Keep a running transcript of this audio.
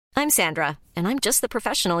I'm Sandra, and I'm just the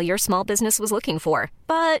professional your small business was looking for.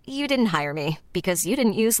 But you didn't hire me because you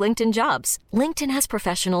didn't use LinkedIn Jobs. LinkedIn has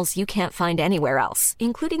professionals you can't find anywhere else,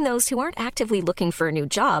 including those who aren't actively looking for a new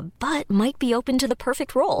job, but might be open to the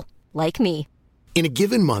perfect role, like me. In a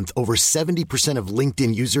given month, over 70% of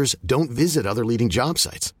LinkedIn users don't visit other leading job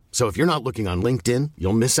sites. So if you're not looking on LinkedIn,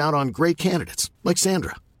 you'll miss out on great candidates like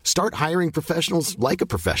Sandra. Start hiring professionals like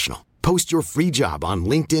a professional. Post your free job on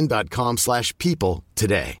linkedin.com/people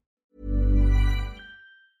today.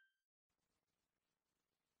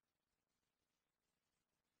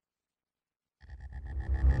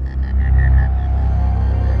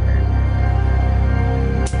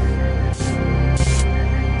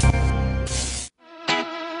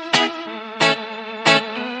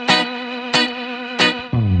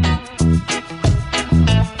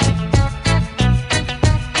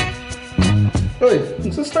 Hoy,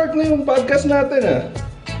 magsa-start na yung podcast natin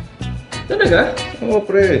Talaga? Oo,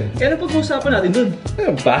 pre. Kaya ano pag-uusapan natin dun?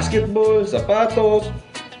 Basketball, sapatos,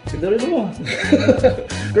 Siguro mo.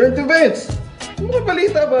 current events. Yung mga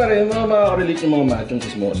balita, pare. Mga makaka-relate yung mga machong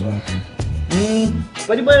chismoso.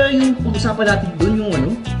 Pwede ba yung pag-usapan natin dun yung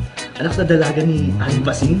anak na dalaga ni Aling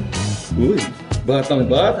Basing? Uy,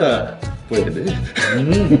 batang-bata. Pwede.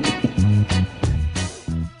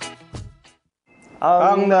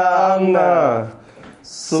 Ang na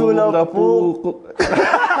Sulapuko.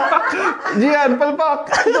 Diyan, palpak.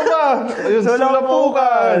 Ito ba? Ayun,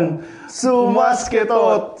 Sulapukan.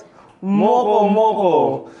 Sumasketot.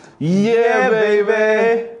 Moko. Yeah,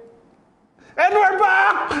 baby. And we're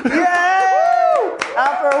back! Yay!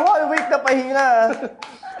 After 1 week na pahinga.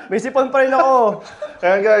 May sipon pa rin ako.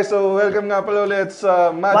 Ayan guys, so welcome nga pala ulit sa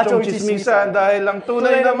Machong Chismisan dahil lang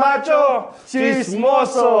tunay na macho,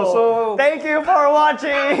 chismoso. So, thank you for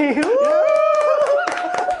watching!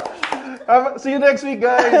 See you next week,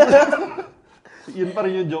 guys! Yun pa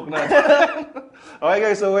rin yung joke natin. Okay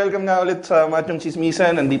guys, so welcome nga ulit sa Machong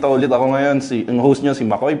Chismisan. Nandito ulit ako ngayon, ang host nyo si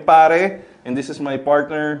Makoy Pare. And this is my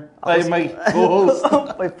partner, my co-host.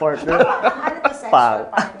 My partner?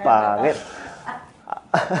 Pangit.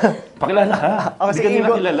 Pakilala ka. Ako Hindi si ka nila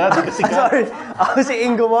Ingo. kilala, di kasi ka. Sorry. Ako si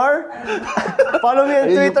Ingomar. Follow me on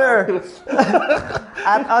Twitter.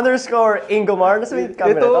 @_Ingomar. Nasa may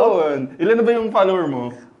camera Ito, to? ilan na ba yung follower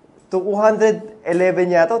mo? 211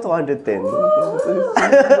 yata, 210.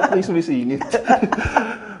 May sumisingit.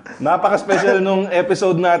 Napaka-special nung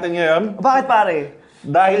episode natin ngayon. Bakit pare?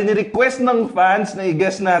 Dahil ni-request ng fans na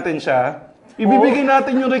i-guest natin siya, ibibigay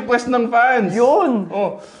natin yung request ng fans. Yun!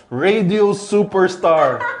 Oh, radio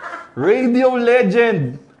superstar. Radio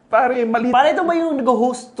legend. Pare, maliit. Pare, ito ba yung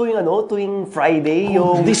nag-host tuwing Friday?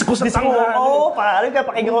 Yung disco sa tanghali. Oo, pare,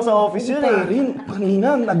 kapakinggan ko sa office yun eh. Pare,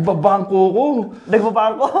 kanina, nagbabangko ko.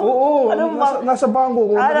 Nagbabangko? Oo, Anong nasa bangko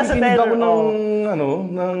ko. Nasa Nakikinig tenor, ako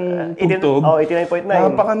ng tugtog. 89.9.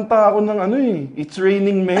 Napakanta ako ng It's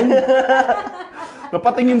Raining Men.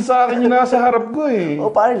 Napatingin sa akin yung nasa harap ko eh. Oh,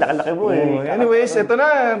 pare, laki-laki mo eh. Anyways, ito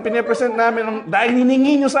na. Pinipresent namin. Dahil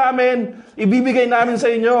hiningi nyo sa amin, ibibigay namin sa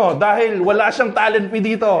inyo. Dahil wala siyang talent fee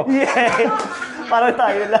dito. Yeah! Parang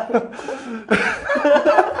tayo lang.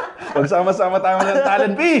 Pagsama-sama tayo ng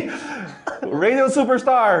talent fee. Radio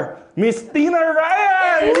superstar, Miss Tina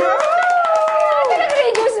Ryan! Talagang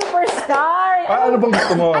radio superstar. Ano bang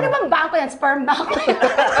gusto mo? Ano bang bangko yan? Sperm bank?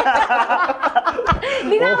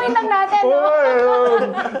 Linawin lang natin, no?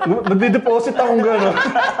 Nagde-deposit akong gano'n.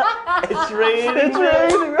 It's raining. It's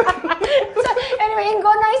raining. So, anyway, Ingo,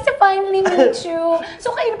 nice to finally meet you.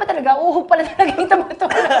 So, kayo pa talaga. Uhog pala talaga yung tamato.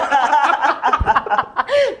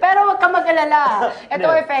 Pero wag ka mag-alala. Ito,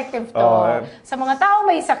 effective to. Sa mga tao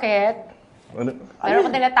may sakit, meron ko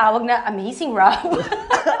tinatawag na Amazing Rob.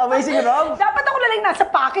 Amazing Rob? Dapat ako na lang nasa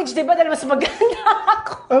package, di ba? Dahil mas maganda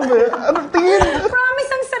ako. Anong tingin?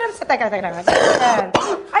 Promise, ang sarap sa... Teka.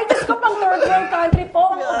 Ay, Diyos ko, pang third world country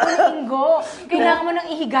po. Ang upo ni Ingo. Kailangan mo nang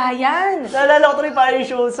ihigayan. Naalala ko rin parang yung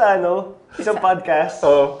show sa isang podcast.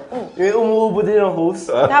 Yung umuubo din ng host.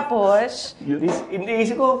 Tapos,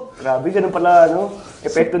 Iniisip ko, grabe, ganun pala,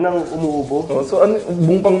 epekto ng umuubo. So,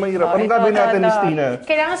 buong pang mahirap. Anong gagawin natin, Miss Tina?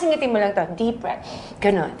 Kailangan singitin mo lang to. Deep breath.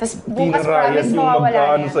 Ganon. Tapos Tina bukas Ryan, promise yung mawawala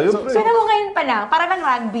magkano yan. sa'yo, So, pre. mo ngayon pa lang. Para lang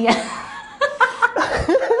rugby yan.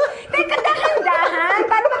 Teka, dahan-dahan.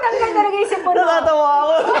 Paano matanggal talaga yung sipon mo? Nakatawa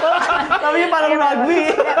ako. Sabi niya parang rugby.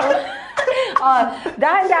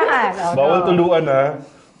 Dahan-dahan. Bawal tuluan, ha?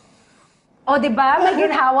 Di ba? May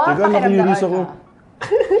ginhawa. Teka, nakiinis ako.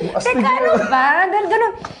 Teka, ano ba?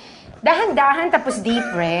 Ganun. Dahan-dahan tapos deep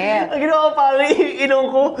breath. Ang ginawa ko pare, inong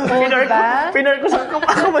ko. Pinar ko sa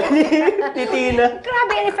kamay ni Tina.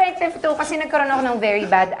 Grabe, effective to kasi nagkaroon ako ng very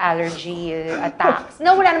bad allergy attacks.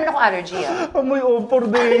 No, wala naman ako allergy. Amoy opor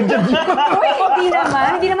day. Uy,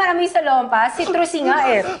 hindi naman amoy sa lompa. Citrusy nga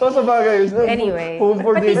eh. O sa bagay. Anyway,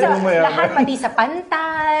 Opor day pati sa din mayaman. lahat, pati sa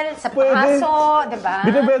pantal, sa Pwede. paso, diba?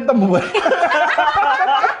 Binibenta mo ba?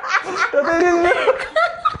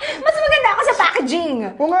 Mas maganda ako sa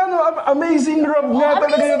packaging. Kung ano, amazing rub nga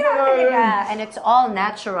talaga Amazing yung nga pangalan. talaga. And it's all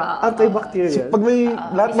natural. Antibacterial. Pag may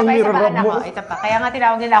lahat Isa ng pa nirarub mo, ito pa. Kaya nga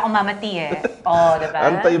tinawag nila ako Mama T eh. Oh, diba?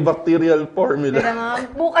 antibacterial formula. Diba nga,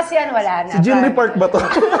 bukas yan, wala na. Si Jinri Park ba to?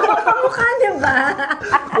 Pamukha, diba?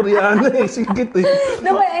 Koreana eh, sigit eh.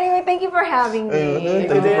 No, but anyway, thank you for having me. Ayun,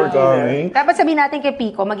 thank you for coming. Dapat sabihin natin kay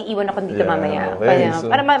Pico, mag-iiwan ako dito Yeah, mamaya. okay, Kaya, so-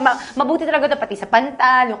 para mabuti talaga ito, pati sa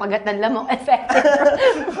pantal, yung kagat ng lamok, effective.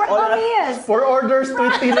 Promise! For orders,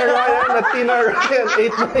 tweet Tina Ryan at Tina Ryan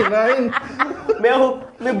 899.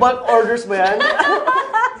 May bulk orders ba yan?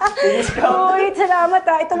 Uy, salamat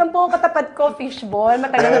ah. Ito lang po ang katapat ko, fishball.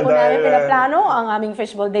 Matagal na po namin pinaplano ang aming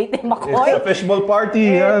fishball date ni Makoy. It's a fishball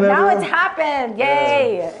party. Now it's happened!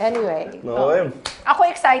 Yay! Anyway. Okay. Ako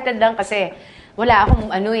excited lang kasi wala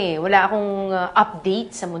akong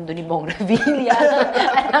update sa mundo ni Bong Revilla.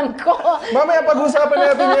 Alam ko. Mamaya pag-usapan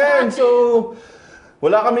natin yan. So,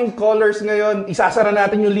 wala kaming callers ngayon. Isasara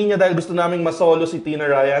natin yung linya dahil gusto naming masolo si Tina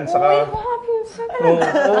Ryan. Saka,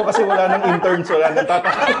 Oo, kasi wala nang interns, wala nang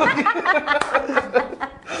tatawag.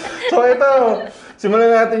 So, ito.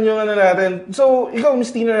 Simulan natin yung ano natin. So, ikaw,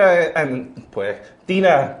 Miss Tina Ryan,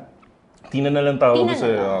 Tina na lang tawag ko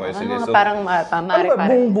sa'yo. Okay, sige. So, parang ano ba,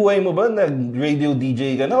 buong buhay mo ba? Nag-radio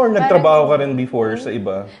DJ ka na? Or nagtrabaho ka rin before sa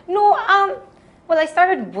iba? No, well, I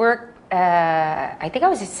started work, I think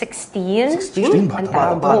I was 16. 16?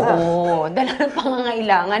 Bata. Oo, dala ng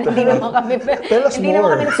pangangailangan. Hindi naman kami, Tell us hindi naman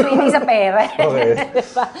more. kami nag-swimming sa pera. Okay.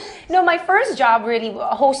 Diba? No, my first job really,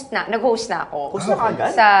 nag-host na ako. Host na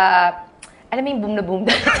kagad? Sa, alam mo yung boom na boom.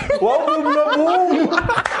 Wow, boom na boom!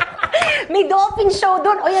 May dolphin show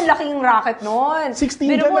doon. O, yan, laking racket noon. 16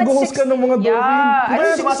 ka, nag-host ka ng mga dolphin.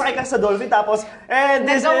 Yeah. Sumasakay ka sa dolphin tapos,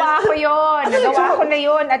 Nagawa ko yun. Nagawa ko na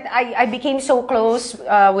yun. At I became so close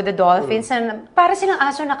with the dolphins. And para silang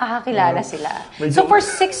aso, nakakakilala sila. So for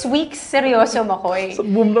 6 weeks, seryoso, Makoy. Sa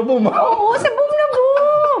boom na boom. Oo, sa boom na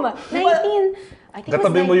boom! I think it was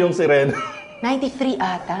Katabi mo yung sirena. 93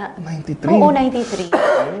 ata. 93? Oo, 93.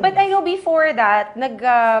 But I know before that,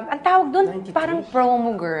 ang tawag doon, parang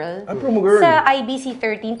promo girl. Ah, promo girl. Sa IBC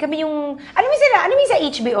 13, kami yung, alam mo sa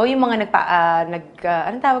HBO, yung mga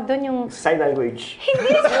anong tawag doon, yung, sign language.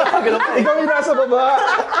 Ikaw yung nasa baba.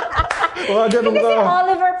 Mga ganun kasi ka.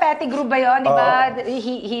 Oliver Pettigrew ba yun, di ba?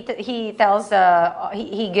 He tells,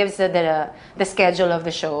 he gives the schedule of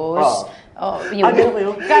the shows. Yun. Ganun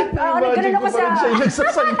kayo? Nagganon ako sa... Siya yung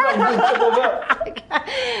nagsasign language sa baba.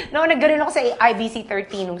 No, nagganon ako sa IBC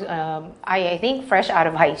 13 I think fresh out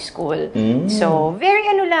of high school. So, very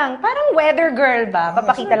parang weather girl ba?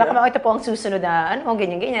 Papakita lang kami, ito po ang susunod na,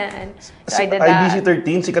 ganyan. So, I did that. IBC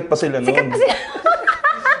 13, sikat pa sila noon. Sikat pa sila.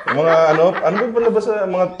 Mga ano ba pala ba sa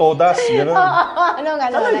mga todas, gano'n?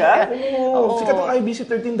 Talaga? Oo, sikat ang IBC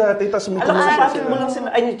 13 dati, tapos may Alam ko sa commercial bakit mo lang sila,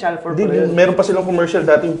 ay, Channel 4 Hindi, pala yun. meron pa silang commercial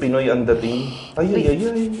dati, yung Pinoy ang dating. Ay.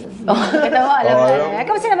 Ito mo, alam mo na.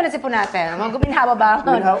 Kamusta naman ang sipon natin? Mga guminhawa ba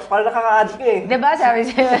ako? Parang nakaka-addict nga eh. Diba? Sabi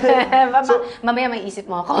siya, mamaya may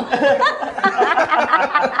isip mo ako.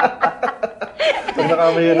 Pag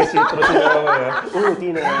nakamayan na citrus sila mamaya.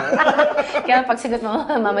 Tina. Kaya pag sigot mo,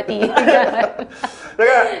 mamati.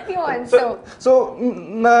 Teka, Yun, so,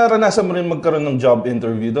 naranasan mo rin magkaroon ng job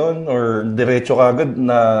interview doon? Or diretso kagad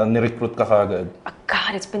na nirecruit ka kagad?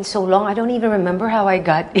 God, it's been so long. I don't even remember how I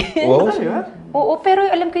got in. Wow. Oo, pero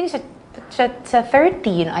alam ko yun, sa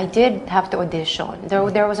 13, I did have to audition.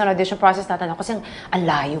 There was an audition process natin kasi ang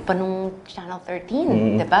layo pa nung Channel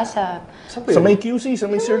 13, di ba? Sa may QC, sa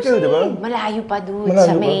may circle, di ba? Malayo pa doon. Malayo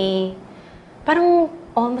Sa ba? may... Parang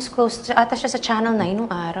almost close ata siya sa Channel 9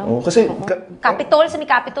 nung araw. Oo, kasi... Capitol, sa may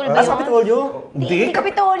Capitol ba yun? Sa Kapitolyo? Hindi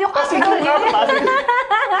Capitolio, Capitol yun.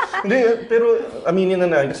 Hindi, pero aminin na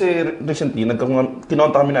namin. Kasi recently,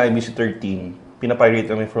 kinonta kami na IBC 13. Pinapirate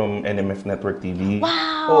kami from NMF Network TV. Wow!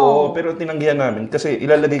 Oo, pero tinanggihan namin kasi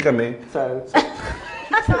ilalagay kami.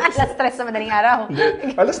 Alas 3 sa madaling araw.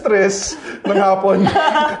 Alas 3 ng hapon.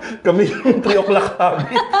 Kami yung 3 o'clock kami.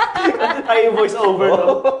 Ay, voice over,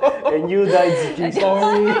 no? And you died, Jesus.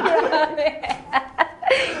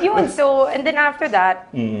 Yun, so, and then after that,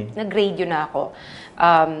 nag-radio na ako.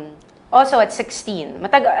 Also at 16.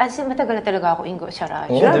 Matagal na talaga ako, Ingo, sa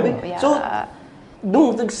radyo. Oh, Grabe. Yeah. So,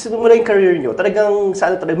 nung nagsimula yung career nyo, talagang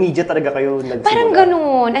sa media talaga kayo nagsimula? Parang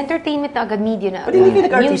ganun. Entertainment na agad, media na agad. Pwede hindi kayo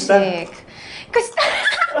nag-artista? Music. Kasi,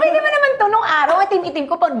 pwede ba naman to nung araw? Itim-itim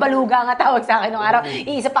ko, pag baluga nga tawag sa akin nung araw.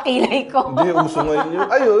 Iisa pa kilay ko. Hindi, uso ngayon yun.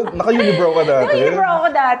 Ayun, naka-unibrow ka dati. Naka-unibrow ako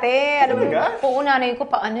dati. Alam mo, oo, nanay ko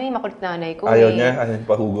pa, makulit nanay ko. Ayaw niya, ayaw niya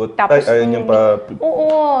pahugot. Tapos, ayaw niya pa... Oo.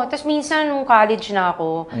 Tapos minsan, nung college na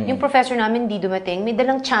ako, yung professor namin di dumating, may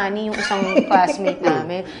dalang chani yung isang classmate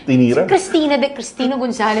namin. Tinira? Si Cristina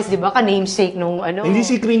Gonzalez, di ba? Ka-namesake nung ano. Hindi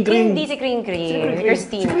si Kring Kring. Hindi si Kring Kring.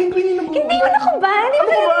 Christina. Si Kring Kring yung Hindi mo nakaba. Di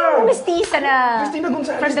ba? Mestiza na. Christina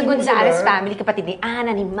Gonzalez. From the di ba Gonzalez sila? family, kapatid ni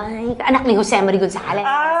Ana, ni Mike, anak ni Jose Marie Gonzalez.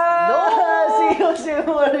 Si Jose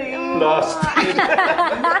Marie. Lost.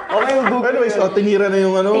 Okay, yung Google. Anyways, tinira na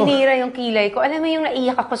yung ano. Tinira yung kilay ko. Alam mo yung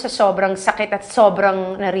naiyak ako sa sobrang sakit at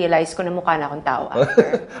sobrang na-realize ko na mukha na akong tao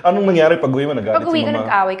after. Anong nangyari pag-uwi mo? Nagalit Pag-uwi si ko, mama?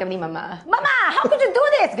 nag-away kami ni Mama. Mama, how could you do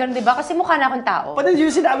this? Ganun, di ba? Kasi mukha na akong tao. Pati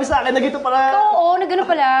yung sinabi sa akin na gito pala. Oo, na gano'n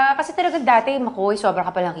pala. Kasi talagang dati, makoy, sobra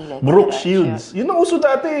ka palang kilay. Brooke Shields. Yun ang uso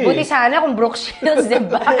dati. Buti sana kung Brooke Shields, di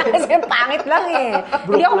ba? Kasi pangit lang eh.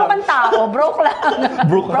 Hindi ako mukhang tao, broke lang.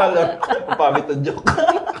 Brooke Hall. Pangit na joke.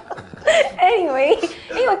 Anyway,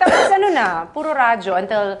 ayun, tapos ano na, puro radyo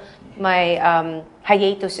until my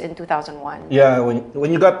hiatus in 2001. Yeah, when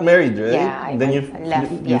you got married, right? Yeah, Then you left,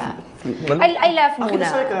 yeah. Well, I left muna.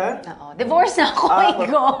 kinasal ka? Oo, divorce na ako,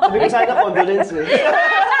 Igo. Sabi ko sana condolence eh.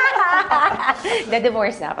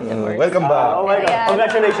 The-divorce na ako, divorce. welcome back. Oh my God. Ayan.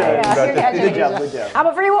 Congratulations. Ayan. Good job, good job. I'm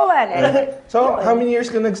a free woman. So, how many years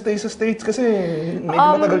ka nagstay sa States? Kasi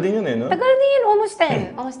medyo matagal din yun eh, no? Tagal na yun, almost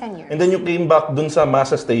 10. Almost 10 years. And then you came back dun sa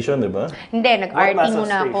Masa Station, di ba? Hindi, nag-RT What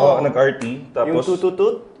muna Masa ako. Oh, nag-RT. Tapos... Yung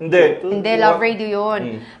tututut? Hindi. Hindi, Love Radio yun.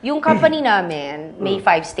 Yung company namin, may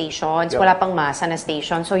 5 stations. Wala pang masa na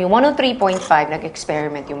station. So, yung 103.5,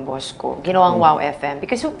 nag-experiment yung boss ko. Ginawang Wow FM.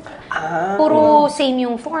 Because puro same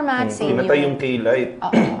yung format, same Pinatay yung K-Light.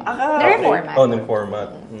 Their format. Oh, ng format.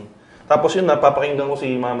 Tapos yun, napapakinggan ko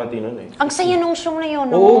si Mama T nun eh. Ang saya nung show na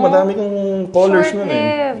yun, no? Oo, madami kong callers nun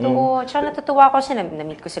eh. Short-lived. Oo. Tsaka natutuwa ko sila.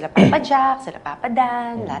 Na-meet ko sila Papa Jack, sila Papa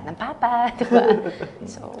Dan, lahat ng Papa. Diba?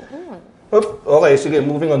 So, Okay, sige,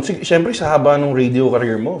 moving on. Siyempre, sa haba ng radio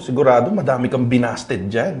career mo, sigurado madami kang binasted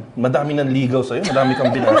dyan. Madami nang ligaw sa'yo, madami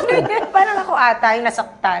kang binasted. parang ako ata yung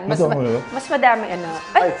nasaktan. Mas madami, ano.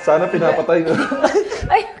 Ay, Sana pinapatay ka.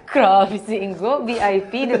 ay, grabe si Ingo.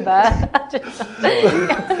 VIP, di ba?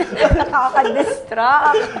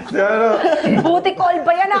 Nakaka-distract. Ano, Buti call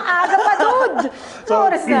ba yan? Ang aga pa, dude!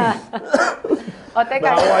 Oras na. O,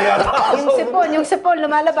 teka. Yung sipon,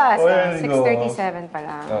 lumalabas. Oh, yan, Ingo. 6:37 pa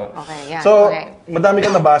lang. Okay, yan. So, Okay. madami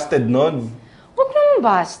kang nabasted nun. Huwag naman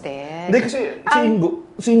busted. Hindi kasi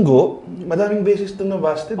si Ingo, madaming beses ito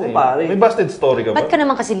nabasted eh. pare. May busted story ka ba? Ba't ka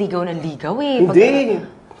naman kasi ligaw ng ligaw eh? Hindi.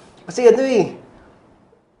 Kasi ano eh.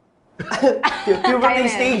 Puberty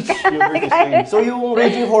stage. Puberty stage. So yung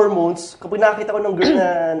raging hormones, kapag nakita ko ng girl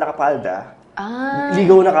na nakapalda, Ah,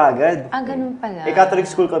 ligaw na kagad. ganun pala. Catholic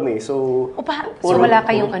school kami, so... So wala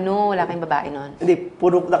kayong wala kayong babae nun? Hindi,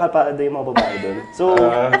 puro nakapalda yung mga babae doon. So,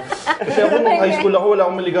 Kasi ako nung high school ako, wala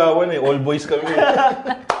akong maligawan eh. All boys kami.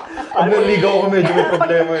 Pag nanligaw ako, medyo may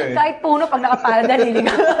problema eh. Kahit puno, pag nakapalda,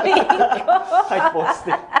 niligaw ko. kahit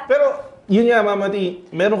poste. Pero, yun nga, Mama T,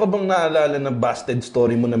 meron ka bang naalala na busted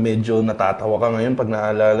story mo na medyo natatawa ka ngayon pag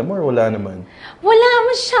naalala mo or wala naman? Wala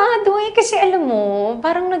masyado eh. Kasi alam mo,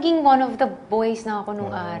 parang naging one of the boys na ako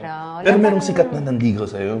nung araw. Pero merong sikat na nanligaw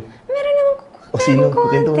sa'yo. Meron naman O sino?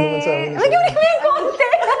 konti. Kwento mo naman sa akin. May konti.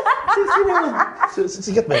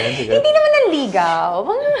 Sikat ba yan? Sikat? Hindi naman nanligaw.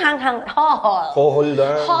 Mga hang-hang, hohol. Kohol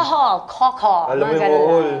lang. Hohol, kokol. Alam mo mga yung ganun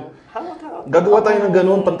kohol. lang. Gagawa tayo ng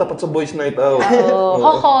ganun, pantapat sa boys night out.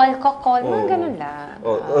 Hohol, kokol, mga ganun lang.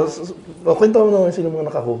 Kwento mo naman sino mga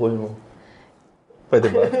nakakuhol mo. Pwede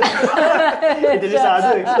ba?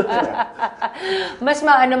 Interesado eh. Mas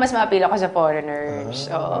ma-appeal ako sa foreigners.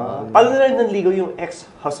 Oo. Paano na rin nanligaw yung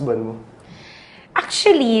ex-husband mo?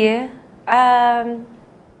 Actually,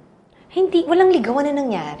 walang ligawan na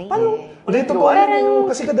nangyari. Dito po,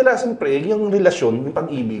 kasi kadalasan pre, yung relasyon, yung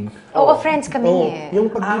pag-ibig. Oo, friends kami eh. Yung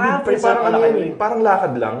pag-ibig pre, friends parang pala ano kayo yun, parang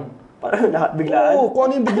lakad lang. Parang lahat biglaan. Oo, kung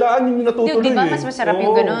ano yung biglaan, yung natutuloy Di ba eh. mas masarap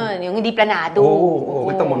yung ganun, yung hindi planado. Oo,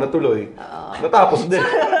 kita mo, natuloy. Natapos din.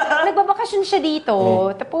 Nagbabakasyon siya dito,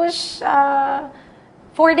 tapos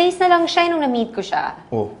 4 days na lang siya nung na-meet ko siya.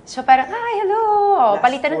 Oh. So parang, hi, hello,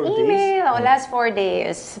 palitan ng 4 days? email. Last 4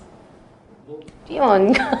 days.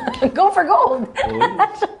 Yun, go for gold.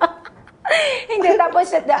 Hindi, tapos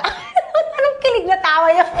anong kilig na tawa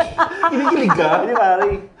yun? Kinikilig ka? Hindi pare.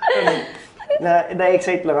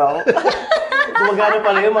 Na-excite lang ako. Gumagana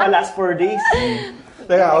pala yung mga last 4 days.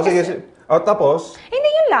 Teka, sige. Tapos? Hindi,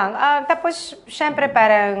 yun lang. Tapos, syempre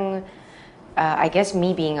parang, I guess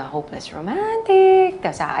me being a hopeless romantic,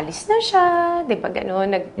 tapos aalis na siya, di ba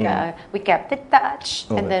gano'n, we kept in touch,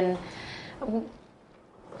 Okay. and then,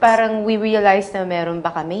 parang we realized na meron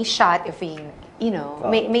baka may shot if we,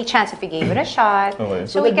 may chance if we gave it a shot. Okay.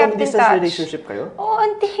 So we kept in distance touch. relationship kayo? Oo,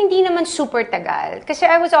 hindi naman super tagal. Kasi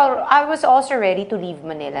I was also ready to leave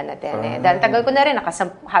Manila na din eh. Dahil tagal ko na rin,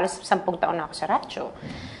 halos 10 taon na ako sa Radyo.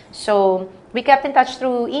 So, we kept in touch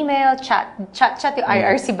through email, chat yung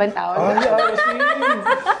IRC ba ang tawag?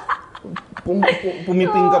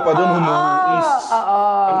 Pumiping ka pa doon, humuis. Oo.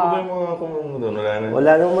 Ano ba yung mga doon? Wala na.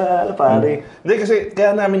 Wala nang maalala, pare. Hindi, kasi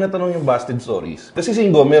kaya namin natanong yung Busted Stories. Kasi si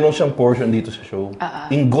Ingo, meron siyang portion dito sa show.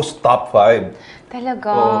 Ingo's Top 5.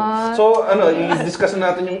 Talaga? So, i-discuss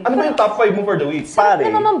natin yung, ano ba yung top 5 mo for the week? Sarap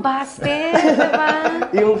Pare. na naman busted, diba?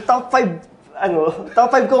 Yung top 5, top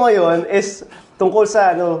 5 ko ngayon is tungkol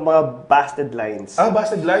sa mga busted lines.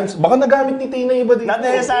 Busted lines. Baka nagamit ni Tina iba dito. Not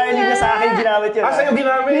necessarily na sa akin ginamit yun. Sa'yo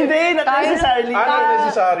ginamit? Hindi, not necessarily. Not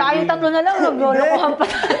necessarily. Tayong tatlo na lang, naglolokohan pa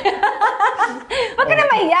tayo. Huwag ka na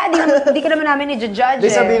mahiya, di ka naman namin i-judge Hindi,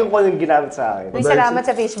 sabihin ko kung anong ginamit sa akin. Uy, salamat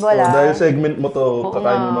sa fishball, Dahil segment mo to,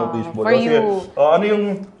 kakain mo ng fishball. For you. Ano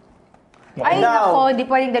yung... Ay, Now. nako, di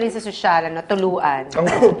pwedeng dalhin sa sosyalan, tuluan.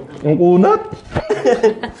 Ang kunat?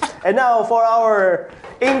 And now, for our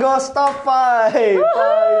Ingo's Top 5! 5!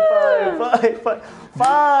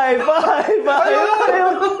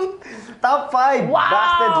 Top 5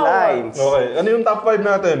 busted lines. Okay, ano yung top 5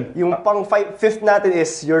 natin? Yung fifth natin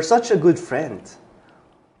is, you're such a good friend.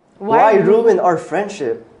 Why ruin our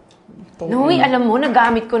friendship? Uy, alam mo,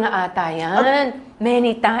 nagamit ko na ata yan.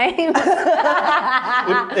 Many times.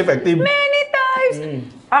 Effective. Many times.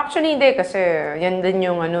 Actually, hindi. Kasi yan din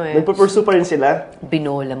yung Nagpupursue pa rin sila.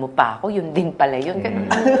 binola mo pa ako. Yun din pala yun. Ganun.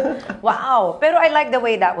 Wow. Pero I like the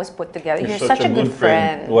way that was put together. You're such a good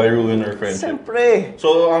friend. Why ruin our friendship? Siyempre.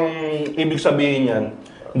 So, ang ibig sabihin yan,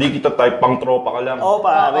 hindi kita type pang tropa ka lang. Oo,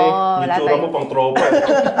 pare. Oo. Yung tsura mo pang tropa.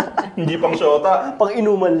 Hindi pang syota. Pang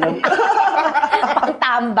inuman lang.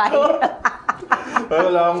 Pang-tambay. Ay,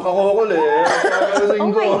 wala akong kakokol eh. Oh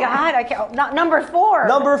my God. Number 4.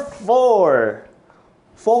 Number 4.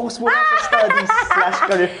 Focus muna sa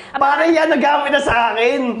studies/career. Pare yan, nagamit na sa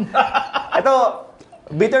akin. Ito,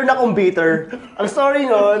 bitter na kung bitter. Ang story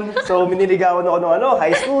nun, so miniligawan ako nung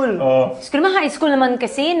high school. School naman, high school naman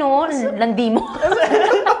kasi, no? Landi mo.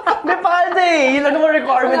 May palda eh. Yun lang naman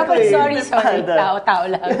requirement ko eh. Sorry. Palda. Tao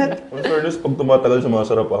lang. Ang fairness, pag tumatagal,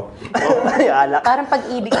 sumasarap ah. Ay, alak. Parang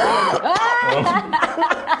pag-ibig ko.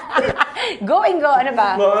 Go. Ano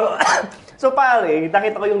ba? So pare,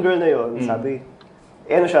 nakita ko yung girl na yun. Sabi,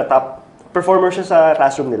 siya, top performer siya sa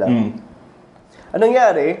classroom nila. Anong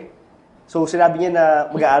nangyari? So sinabi niya na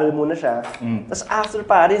mag-aaral muna siya. Tapos after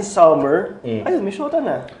pare, summer, ayun, may shota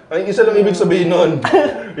na. Ay, isa lang ibig sabihin nun.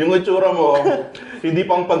 Yung itsura mo, hindi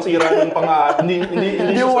pang pansira ng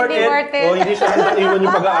hindi worth it. Worth it. Hindi siya iwan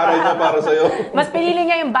yung pag-aaral niya para sa'yo. Mas pinili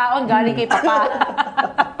niya yung baon galing kay Papa.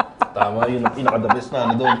 Tama, yun ang pinaka-the best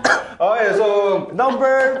na doon. Okay, so...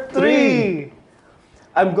 Number 3.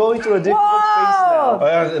 I'm going through a difficult phase now.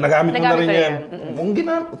 Ayan, nagamit mo na rin Nagamit ko yan. yan. Kung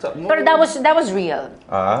ginamit... Pero that was real.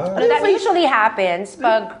 That usually happens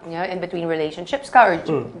pag in between relationships ka or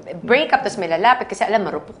break up, tapos may lalapit kasi alam,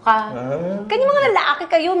 marupok ka. Ganyan mga lalaki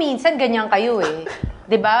kayo, minsan ganyan kayo eh.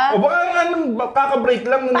 Diba? O baka nga kaka-break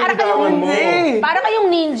lang nung niligawan mo. Para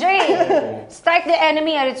kayong ninja eh. Strike the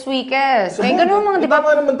enemy at its weakest. May ganun mga, diba?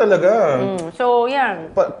 Tama naman talaga. So,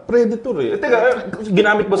 yan. Predator eh. Teka,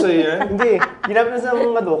 ginamit ba sa'yo yan? Hindi. Ginamit na sa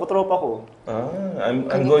mga katropa ko. I'm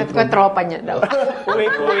going to... Tropa niya daw.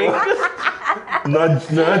 Wait.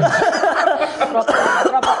 Nudge.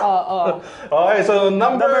 Tropa ko, Okay, so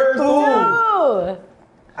number 2.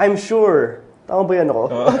 I'm sure. Tama ba yan ako?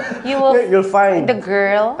 You'll find. The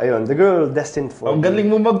girl. Ayun, the girl destined for. Ang galing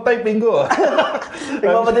mo mag-type, Ingo.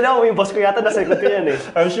 Nagmamadali ako, yung boss ko yata nasa likod ko yan eh.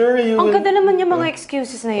 I'm sure you Ang will... ganda naman yung mga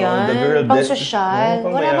excuses na yan. the girl Pang destined- social.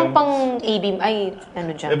 pang Wala mayan. bang pang AB,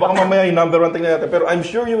 dyan. Baka mamaya yung number 1 tingnan natin. Pero I'm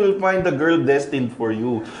sure you will find the girl destined for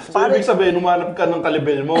you. So, ibig sabihin, umanap ka ng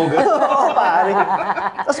kalibel mo. Oo, pare.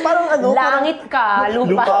 Tapos parang Langit ka,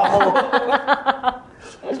 lupa. ako.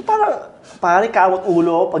 So parang, pare, kawat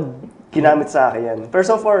ulo ako pag ginamit sa akin yan. Pero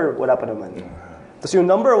so far, wala pa naman. Tapos yung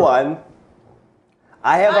number 1,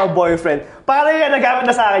 I have a boyfriend. Pare yan, nagamit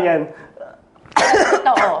na sa akin yan.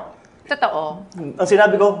 Totoo. Ang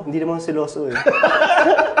sinabi ko, hindi naman siloso eh.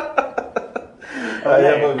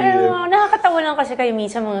 Ayaw mo, Nakakatawa lang kasi kayo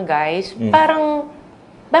minsan mga guys. Parang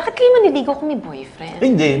Bakit kayo maniligaw kung may boyfriend?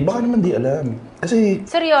 Hindi, baka naman di alam. Kasi,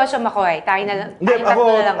 Seryoso, Makoy. Tayo na lang. hindi, Tayong tatlo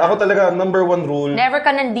na lang. ako talaga, number one rule. Never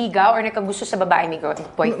ka nanligaw or nagkagusto sa babae may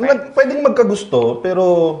boyfriend? Pwedeng magkagusto, pero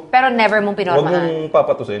Pero never mong huwag pinormahan. mong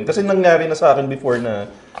papatusin. Kasi nangyari na sa akin before na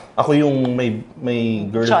ako yung may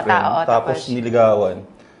girlfriend, Shota, oo, tapos tapos niligawan.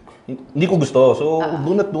 Hindi ko gusto. So,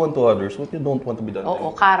 do not do unto others what you don't want to be done.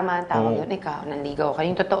 Oo, karma ang tawag yun. Ikaw, nanligaw ka.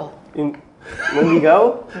 Yung totoo.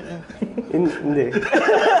 Manligaw? Hindi.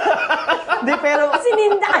 Hindi, pero...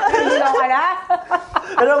 Sininda ka, nanligaw ka na?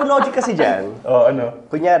 Pero ang logic kasi dyan, Ano?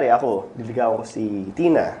 kunyari ako, niligawan ko si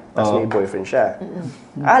Tina, tapos may boyfriend siya.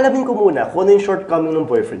 Alamin ko muna kung ano yung shortcoming ng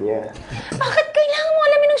boyfriend niya. Bakit kailangan mo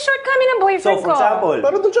alamin ng shortcoming ng So, boyfriend ko? for example,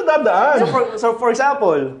 Pero doon siya dadaan. for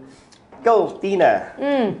example, ikaw, Tina,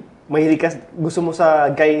 mahilig ka, gusto mo sa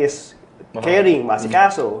guy is caring,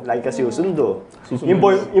 masikaso, lagi ka sinusundo. Yung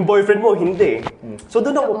boyfriend mo, hindi. So,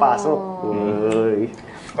 doon ako papasok. Uy.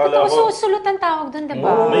 Kala Totoo, ko, susulut ang tawag doon, diba?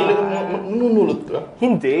 may manunulot ka.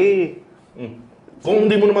 Hindi. Kung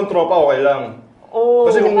hindi mo naman tropa, okay lang. Oh.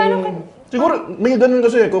 Kasi kung, siguro, may ganun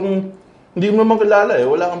kasi kung hindi mo naman kilala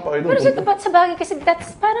wala kang pakidoon. Pero sa bagay kasi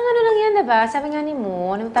that's parang ano lang yan, diba? Sabi nga ni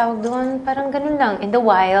mo, anong tawag doon? Parang ganun lang. In the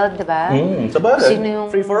wild, diba? Sa bagay. Sino yung...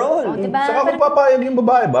 Free for all. Oh, diba? Saka kung papayag yung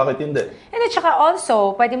babae, bakit hindi? And then, tsaka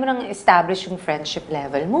also, pwede mo nang establish yung friendship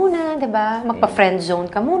level muna, diba? Magpa-friend zone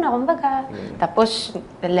ka muna, kumbaga. Tapos,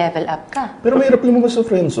 level up ka. Pero mahirap lumabas sa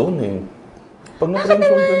friend zone Pag na-friend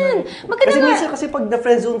zone ka na. Maganda Kasi nga. minsan kasi pag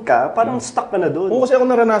na-friend zone ka, parang stuck ka na doon. Oo, kasi ako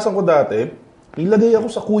naranasan ko dati, ilagay ako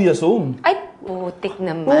sa kuya zone. Ay, putik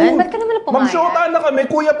naman. Ba't ka naman pumayag? Mag-shota na kami,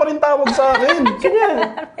 kuya pa rin tawag sa akin.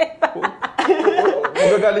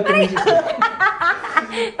 Magagalit yung misis ko.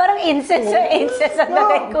 Parang incest ang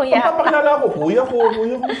lagay, kuya. Pagpapakilala ko, kuya ko.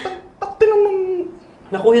 Takti naman.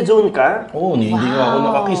 Na-kuya zone ka? Oo, hindi nga ako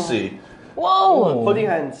nakakiss Wow! Holding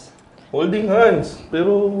hands. Holding hands.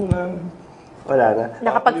 Pero, Wala na.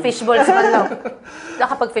 Nakapag-fishballs man lang.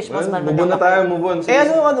 Nakapag-fishballs man move on na tayo, move on. Eh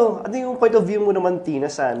ano yung point of view mo naman, Tina,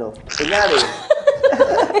 sa ano? Kunyari,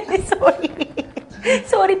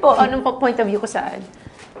 Sorry po, anong point of view ko saan?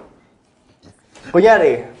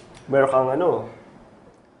 kunyari, meron kang ano,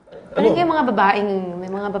 Ano yung mga babaeng, may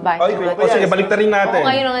mga babaeng... Sige, balik na rin natin. Oo,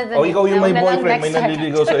 ngayon lang. Ikaw yung may boyfriend, may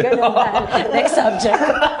nanliligaw sa'yo. Next subject.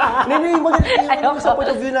 Hindi, yung sa point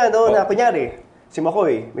of view na, ano, na kunyari, si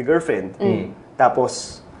Makoy, may girlfriend.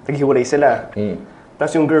 Tapos, naghiwalay sila.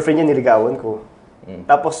 Tapos yung girlfriend niya, niligawan ko.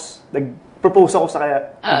 Tapos, nag-propose ako sa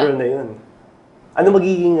girl na yun. Ano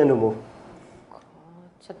magiging ano mo?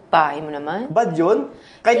 Sa bahay mo naman? Bad yun?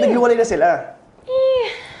 Kahit naghiwalay na sila.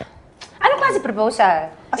 Anong klase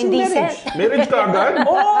proposal? As in Indecent? Marriage ka agad?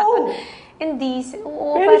 Oo! Indecent?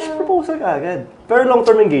 Oo, Marriage parang... proposal ka agad. Pero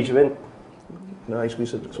long-term engagement. Nice, we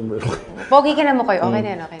said somewhere. Pogi ka na mo kayo. Okay na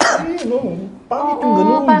yan, okay na. Ay, no. Pangit yung Oo,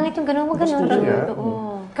 ganun. pangit yung ganun. Huwag ganun. talaga.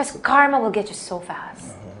 Because karma will get you so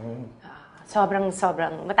fast. Sobrang,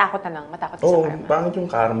 matakot na lang. Matakot ka sa Oo, karma. pangit yung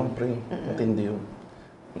karma, pre. Matindi yun.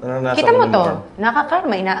 Naranasan Kita ko mo na to, yun.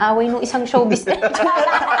 nakakarma, inaaway nung isang showbiz.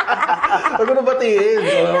 Huwag ko na batiin.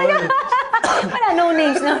 Wala, no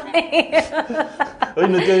names, no names. Uy,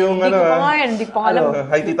 nag kayong Hindi ano ko pa ha. nga yan, hindi ko pa alam.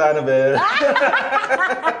 Hi, Tita Annabelle.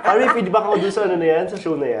 Pari, feedback ako dun sa ano na yan, sa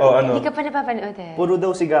show na yan. Oh, ano? Hindi ka pa napapanood eh. Puro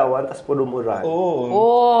daw sigawan, tapos puro murahan. Oo.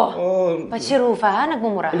 Oh, Oo. ba't si Rufa,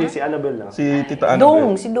 nagmumura? Hindi, si Annabelle lang. Si Tita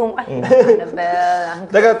Annabelle. Si Dong. Ay, Annabelle.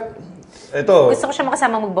 Teka, ito. Gusto ko siya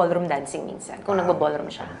makasama mag-ballroom dancing minsan, kung nagbo-ballroom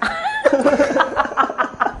siya.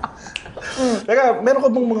 Teka, meron ka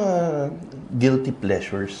bang mga guilty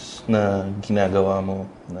pleasures na ginagawa mo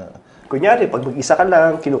na... Kunyari, pag mag-isa ka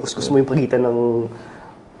lang, kinukuskus mo yung pagitan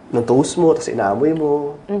ng toast mo, tapos inaamoy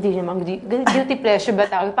mo. Hindi naman, guilty pleasure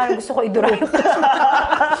ba tawag? Parang gusto ko idura yung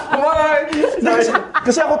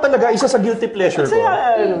Kasi ako talaga, isa sa guilty pleasure ko.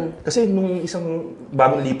 Ano? Kasi nung isang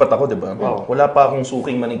bagong lipat ako, di ba? Wala pa akong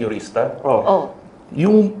suking manicurista. Oh.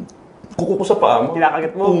 Yung kuko ko sa paa mo.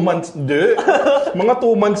 Kinakagat mo? 2 months. Hindi. Mga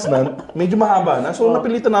 2 months na. Medyo mahaba na. So,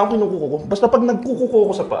 napilitan na ako kinukuko ko. Basta pag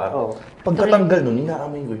nagkukuko ko sa paa, pagkatanggal nun,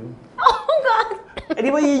 inaamoy ko yun. Oh, God! Eh,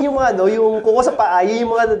 di ba yun yung mga, yung kuko sa paa, yun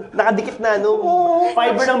yung mga nakadikit na,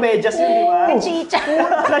 fiber ng medyas yun, di ba? Chicha!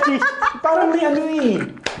 Parang may ano eh.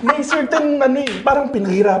 May certain ano eh. Parang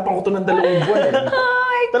pinahirapan ko to ng 2 buwan eh. Oh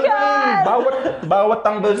my Talagang bawat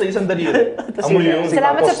tanggal sa isang daliri. Amoy yun.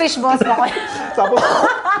 Salamat sa fish balls mo. Tapos,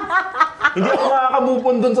 hindi ako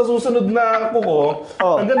makakabupon doon sa susunod na kuko.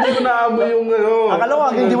 Hanggang di ko naamoy yung ano. Akala ko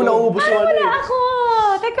hindi mo nauubos yung ano Wala eh. ako!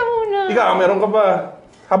 Teka muna. Ikaw, meron ka ba?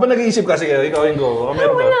 Habang nag-iisip ka, sige, ikaw yung go.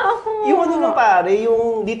 Meron ka. Wala ako. Yung ano lang pare,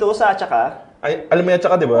 yung dito sa Atsaka, Ay, alam mo yan,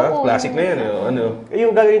 tsaka, di ba? Oo. Classic na yan. Ano?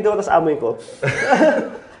 Yung gagawin ko, tapos amoy ko.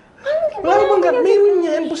 Wala bang meron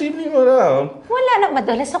yan. Posible yung wala. Wala na.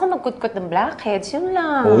 Madalas ako magkutkot ng blackheads. Yun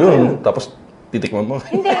lang. Oo, yun. Tapos, titikman mo.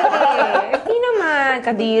 Hindi. Hindi naman.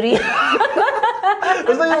 Kadiri.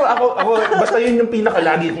 Basta yun yung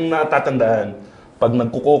pinakalagi kong natatandaan. Pag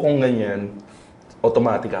nagkukukong ganyan,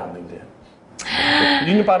 automatic amoy din.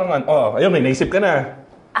 Yun yung parang, ayun, may naisip ka na.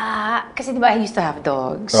 Kasi diba I used to have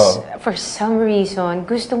dogs. Oh. For some reason,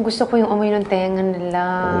 gustong-gusto ko yung amoy ng tenga nila.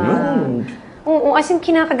 Oo, as in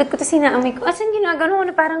kinakagat ko, tapos sinaamoy ko. As in ginagano ko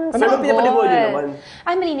na parang Ano ba pinapalibuan nyo naman?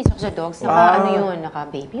 Ay, malinis ako sa dogs. Naka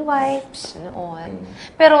baby wipes, noon.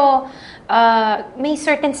 Pero, may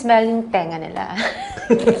certain smell yung tenga nila.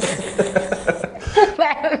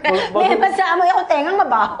 May masaamoy ako tengang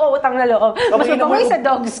mabaho, utang na loob. Mas mabamoy sa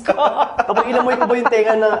dogs ko. Kapag inamoy ko ba yung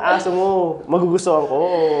tenga ng aso mo, magugustuhan ko.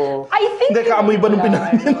 I think... Hindi, kaamoy ba nung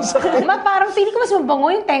pinamin sa akin? Parang feeling ko mas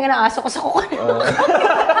mabango yung tenga ng aso ko sa kuko.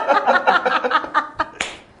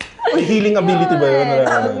 May healing ability ba yun?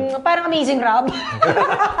 Parang Amazing Rob.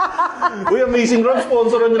 Uy, Amazing Rob,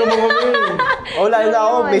 sponsoran nyo naman kami. Lalo na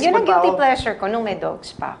ako, may Yun ang spot pa guilty ako. pleasure ko nung may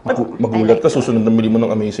dogs pa ako. Magulat ka, susunod na mili mo ng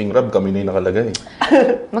Amazing Rob, kami na yung nakalagay.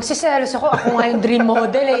 Magsiselos ako. Ako nga yung dream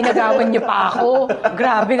model eh. Inagawan niyo pa ako.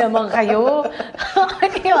 Grabe naman kayo.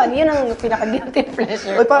 Yun ang pinaka-guilty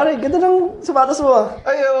pleasure. Ay, pare, ganda ng sapatos mo ah.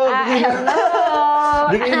 Ayaw! Hello!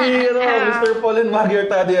 Bigay ni Mr. Paul and Maggie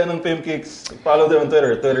Artadia ng Pimkicks. Follow them on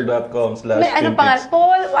Twitter, twitter.com/Pimkicks. May ano pa nga,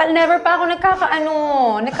 Paul, never pa ako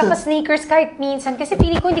nagkaka-sneakers kahit minsan. Kasi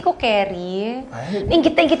feeling ko hindi ko carry.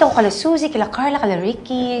 Ingit ako kala Suzy, kala Carla, kala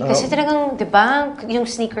Ricky. Kasi talagang, di ba, yung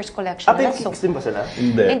sneakers collection nila. Kicks din ba sila?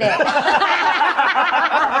 Hindi. Hindi.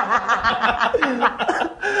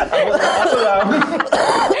 Ako lang.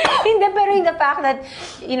 Hindi, pero yung the fact that,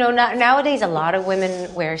 nowadays, a lot of women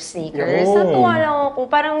wear sneakers. Natuwa lang ako.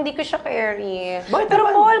 Parang hindi ko siya carry. Pero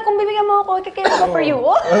Paul, kung bibigyan mo ako, i-carry ko for you.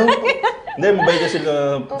 Hindi, mabay ka sila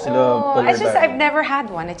Paul It's just, I've Artadia. never had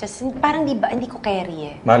one. It's just, parang hindi ko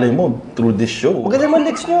carry eh. Malay mo, through this show. Maganda naman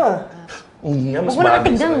legs nyo ah. Nga, mas Huwag mo na bagay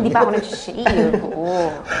katignan, sa hindi kanya. pa ako nagsishare. Oo.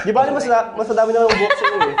 Di ba mas madami naman yung buhok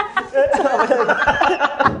sa'yo eh.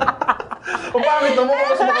 Ang pangit naman kung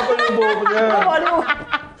mas makapal yung buhok niya.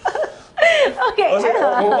 Okay,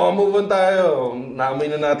 Move on tayo. Naamoy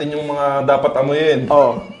na natin yung mga dapat amoyin.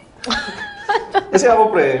 Oo. Kasi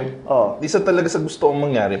ako, pre, Oh. isa talaga sa gusto kong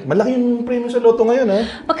mangyari. Malaki yung premium sa loto ngayon, ha?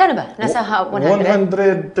 magkano ba? Nasa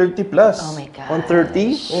 100? 130 plus. Oh my God.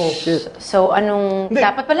 130? Oh, shit. So, anong... Hindi.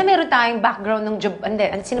 Dapat pala meron tayong background ng job... Hindi,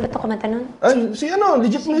 sino ba ito kumanta nun? Ay,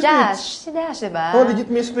 Legit Si Misfits. Dash. Si Dash, diba? Oh,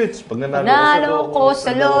 Legit Misfits. Pag Nanalo ko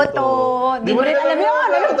sa loto. Di mo rin alam yun.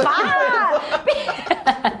 Ano pa?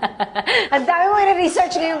 Ang dami mo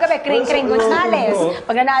research ngayong gabi. Kring Gonzales.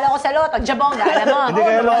 Pag nanalo ko sa loto, Jabonga, alam mo. Hindi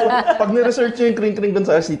kaya lang, pag niresearch niya yung Kring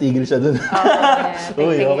Gonzales, titigil siya dun.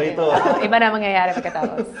 Uy, okay to. Iba na mangyayari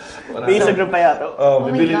pagkatapos. May Instagram pa yata. Oh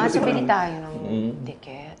my bibili God, ko si so bili Kring. tayo ng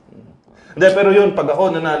ticket. Hindi, pero yun, pag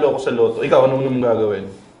ako nanalo ako sa loto, ikaw, ano mong gagawin?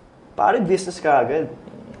 Pare, business ka agad.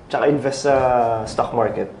 Tsaka invest sa stock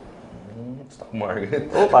market. Stock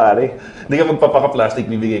market. Oo, pare. Hindi ka magpapaka-plastic,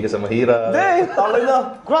 bibigay ka sa mahirap. Hindi, tawag na.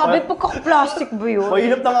 Grabe, pagka-plastic ba yun?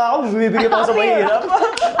 Mahirap na nga ako, bibigyan pa ako sa mahirap.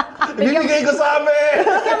 Bibigay ko sa amin!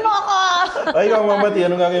 Bigyan mo ako! Ay, ikaw, Mamati,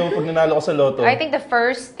 anong gagawin mo pag nanalo ko sa loto? I think the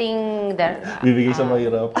first thing that Bibigay sa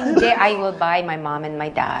mahirap. I will buy my mom and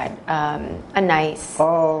my dad a nice,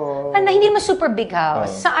 Oh. hindi naman super big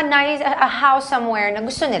house. Sa a house somewhere na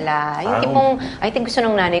gusto nila. Yung tipong, I think gusto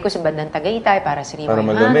ng nanay ko sa bandang Tagaytay para sa Para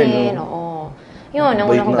rimay malamig, namin. no? Oo. Yun, ang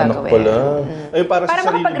Bait una kong na anak gagawin. pala. Ay, para sa sarili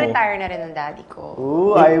mo. makapag-retire na rin ng daddy ko.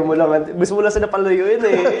 Ayaw mo lang. Gusto mo lang sila palayuin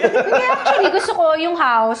eh. Hindi, actually, gusto ko yung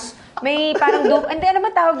house, may parang hindi, ano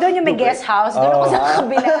ba tawag doon? Yung may guest house. Doon ako sa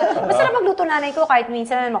kabila. Masarap magluto nanay ko kahit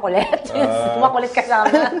minsan makulit. Makulit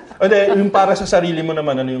kasama. Hindi, yung para sa sarili mo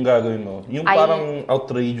naman, ano yung gagawin mo? Yung Ay- parang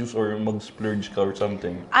outrageous or mag-splurge ka or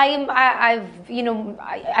something. I've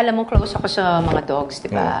alam mo, close ako sa mga dogs,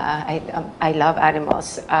 di ba? I love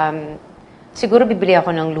animals. Siguro bibili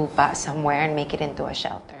ako ng lupa somewhere and make it into a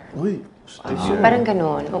shelter. Uy, Parang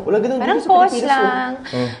ganun. Wala ganun Parang dito sa pause Pilipinas, lang.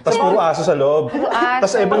 Tapos puro aso sa loob.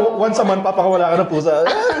 aso. Tapos once a month, papakawala ka ng pusa.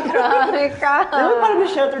 Grabe ka. Diba parang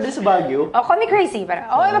may shelter din sa Baguio? Oh, call me crazy.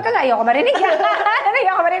 Parang, wag ka nga, ayoko marinig yan.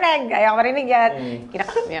 Ayoko marinig yan.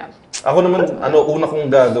 Kinakasap niya. Ako naman, una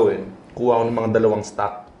kong gagawin, kuha ko ng mga dalawang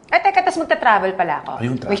stock. Teka, tas magta-travel pala ako.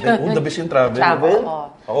 Ayun, travel. The best yung travel. Travel? Oo.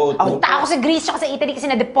 Ako, Punta ako sa Greece tsaka sa Italy kasi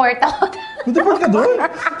na-deport ako. Hindi pa ka doon.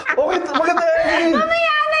 Okay, maganda yan.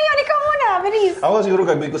 Mamaya na yun, ikaw muna. bilis. Ako siguro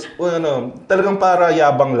gagawin ko, talagang para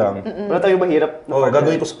yabang lang. Wala tayong mahirap na partner.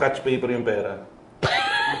 Gagawin ko scratch paper yung pera.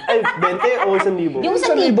 Ay, 20 o 1,000? Yung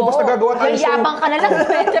 1,000, 1,000, basta gagawa tayo sa- yabang ka na lang,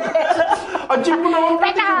 20 pesos. Ang cheap mo naman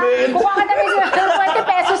pati Teka, Ben. kuha ka na rin sa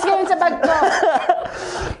 20 pesos ngayon sa bag ko.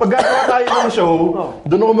 Pag gagawa tayo ng show,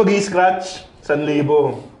 doon ako mag-i-scratch.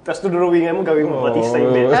 1,000. Tapos drawingan mo, gawin mo matista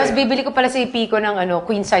yung bed. Tapos bibili ko pala si Pico ng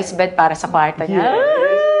queen size bed para sa kwarto niya.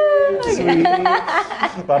 Sweet.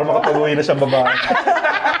 Para makapag-uwi na siya babae.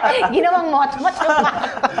 Ginawang mot-mot yung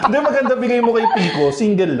Hindi, maganda bigay mo kay Pico,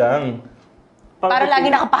 single lang. para lagi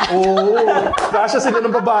nakapasok. Oo, kasya sila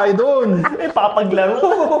ng babae doon. Eh, papag lang.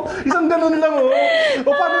 Isang ganun lang, oh. O,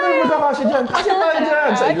 paano na magkakasya dyan? Kasya tayo dyan.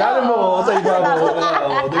 Sa ilalim mo, sa iba mo.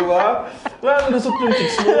 Di ba? Wala, lusot yung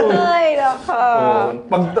chicks mo. Ay, naka.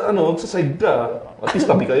 Pag, sa side ka, at least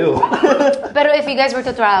tabi kayo. Pero if you guys were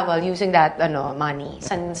to travel using that money,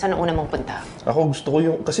 saan una mong punta? Ako gusto ko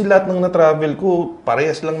kasi lahat ng na-travel ko,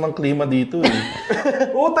 parehas lang ng klima dito eh.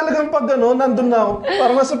 Oo, talagang pag nandun na ako,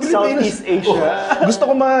 parang nasa Pilipinas. Southeast Asia. Gusto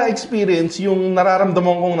ko ma-experience yung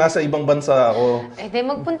nararamdaman kong nasa ibang bansa ako. Eh, di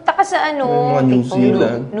magpunta ka sa Mga New tipong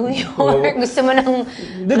Zealand. New York. Gusto mo nang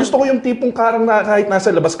Hindi, gusto ko yung tipong karang na kahit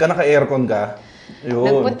nasa labas ka, naka-aircon ka. Yun.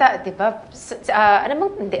 nagpunta, di ba?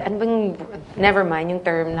 Never mind yung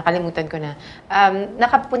term, nakalimutan ko na.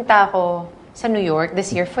 Nakapunta ako sa New York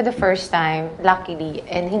this year for the first time, luckily,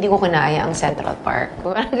 and hindi ko kinaya ang Central Park.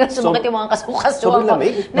 Sumakit yung mga kasukas. sobrang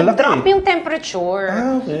lamig? Nag-drop Malaki. yung temperature.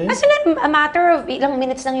 Okay. Kasi a matter of ilang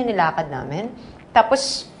minutes lang yung nilakad namin.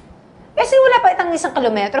 Tapos, kasi wala pa itang 1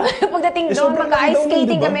 kilometro. Pagdating doon, sobrang laki mag-ice daw nun,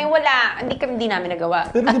 skating diba? kami, wala. Hindi namin nagawa.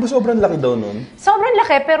 Pero di ba sobrang laki daw nun? Sobrang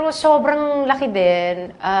laki, pero sobrang laki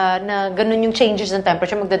din na ganun yung changes ng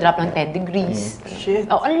temperature, magdadrop ng 10 degrees.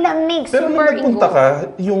 Shit. Oh, ang lamig, Pero nung super nagpunta ingo. ka,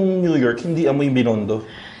 yung New York, hindi amoy Binondo.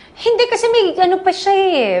 Hindi, kasi may pa siya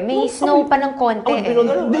eh. May snow pa ng konti eh.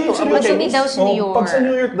 Hindi, Masumi daw sa New York. Pag sa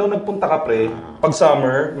New York daw nagpunta ka, pre, pag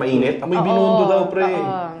summer, mainit, amoy Binondo daw, pre.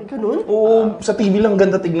 Ganun? Oo, sa TV lang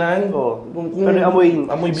ganda tignan. Oo. Kung Pero amoy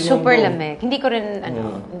Binondo. Super lamig. Hindi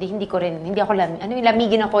ako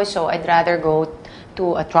lamigin ako, so I'd rather go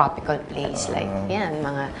to a tropical place. Like, yan,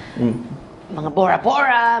 mga Bora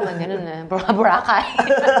Bora, mga ganun na. Boracay.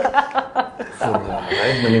 Boracay,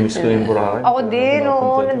 namimiss ko yung Boracay. Ako din,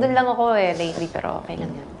 nandun lang ako lately, pero okay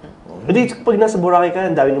lang yan. Hindi, pag nasa Boracay ka,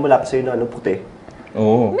 ang dami na malapit sa'yo na puti.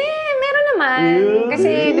 Oo. Meron naman.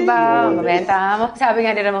 Kasi, di ba, mabenta. Sabi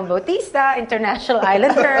nga nila mga Bautista, international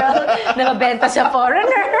island girl, na mabenta sa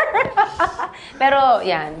foreigner. Pero,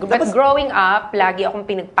 yan. But growing up, lagi akong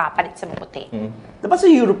pinagpapalit sa maputi. Dapat sa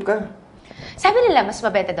Europe ka. Sabi nila, mas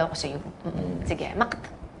mabenta daw ako sa iyo. Sige,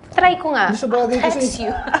 try ko nga. Hindi sa bagay Text kasi,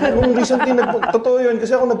 you. nung recently, totoo yun,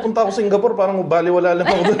 kasi ako nagpunta ako sa Singapore, parang baliwala lang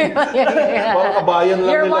ako doon. Parang kabayan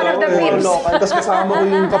lang You're nila. one of the ako, peeps. Tapos kasama ko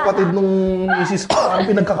yung kapatid nung misis ko, parang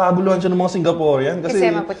pinagkakaguluhan siya ng mga Singaporean. Kasi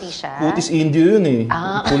maputi siya. Putis Indio yun eh.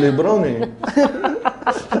 Kulay brown eh.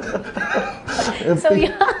 So, yun.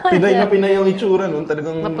 Pinay na pinay yung itsura nun.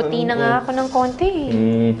 Talagang, Maputi na nga ako ng konti.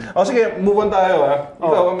 Sige, move on tayo ha.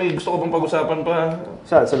 Ikaw, may gusto ko bang pag-usapan pa?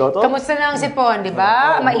 Saan? Sa Lotto? Kamusta na ang sipon, di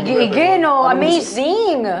ba? Maigi-igi, no?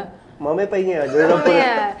 Amazing! Mamaya pa hinga.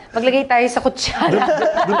 Mamaya, maglagay tayo sa kutsara.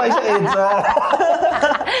 Doon tayo sa EDSA.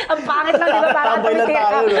 Ang pangit lang, di ba? Parang Tambay lang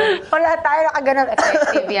tayo, no? Wala tayo nakaganon.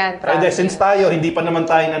 Effective yan, Hindi, since tayo, hindi pa naman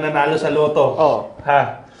tayo nananalo sa loto. Oo.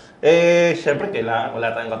 Ha? Siyempre, wala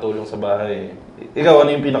tayong katulong sa bahay. Ikaw, ano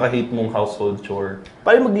yung pinaka-hate mong household chore?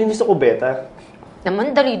 Paano maglinis ng kubeta?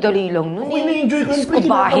 Naman, dali-dali lang nun Uy, na-enjoy ko yung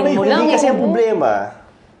Kubahin mo lang. Hindi kasi ang problema,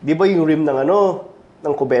 di ba yung rim ng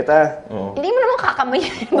ng kubeta? Hindi mo naman kakamay.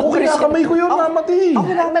 Oo, kinakamay ko yun, namati.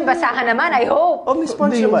 May basahan naman, I hope. Oh, may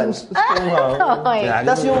sponge naman. Okay.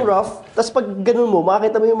 Tapos yung rough, tapos pag ganun mo,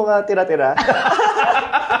 makita mo yung mga tira-tira.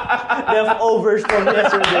 Leftovers from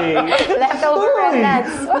yesterday. Leftover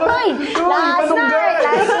remnants. Uy!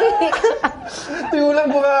 Last week. Tiyulang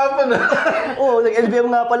ko kahapon. Oh,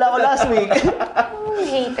 nag-LBM nga pala ako last week.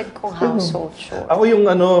 Hated kong household chore. Ako yung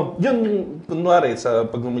kunwari sa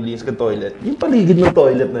pag lumilinis ka toilet, yung paligid ng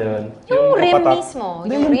toilet na yun. Yung rim patak. mismo?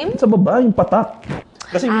 Hindi, Yung rim? sa baba, yung patak.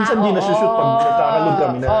 Kasi minsan di na-shoot pag nagkakalog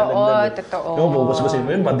kami na Oo, totoo. Yung bubusbusin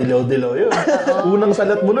mo yun, madilaw-dilaw yun. Unang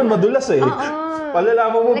salat mo nun, madulas eh.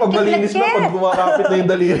 Palalaman mo pag malinis na, pag kumakapit na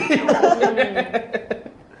yung daliri.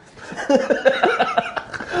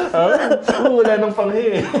 Wala nang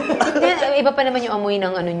panghi eh. Iba pa naman yung amoy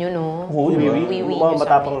ng nyo, no? Oo, diba? Wiwi. Mga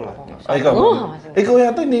matapang na. Ay, ikaw. Ikaw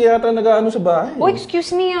yata, hindi yata nag-ano sa bahay. Oh,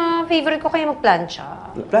 excuse me, favorite ko kayo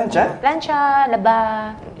magplancha. Plancha? Plancha,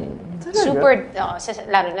 laba. Super,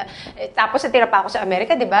 lalo na. Tapos natira pa ako sa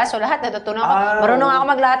Amerika, di ba? So lahat natutunan ko. Marunong ako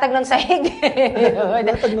maglatag ng sahig.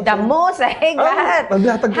 Damo, sahig, lahat.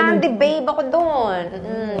 Handy babe ako doon.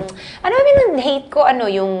 Ano yung hate ko,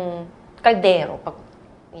 yung kaldero.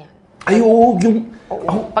 Ay, oo, yung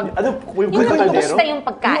gusto yung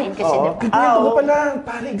pagkain kasi. Kikwento ko pala,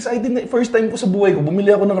 pare, excited na. First time ko sa buhay ko, bumili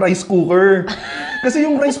ako ng rice cooker. Kasi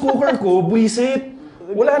yung rice cooker ko, buwisit.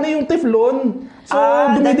 Wala na yung teflon. So,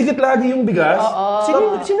 dumidikit lagi yung bigas.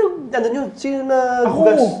 Sino na Ako,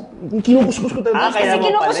 bugas? kinukuskus ko talaga. Kasi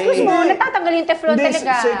kinukuskus mo, natatanggal yung teflon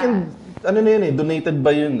talaga. Second, na yun donated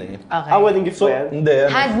by yun eh. Okay. Wedding gift ba yan? Hindi.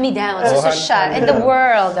 Hand-me-down, social, in the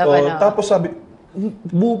world of Tapos sabi,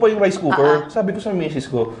 buo pa yung rice cooker. Sabi ko sa misis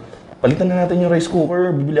ko, palitan na natin yung rice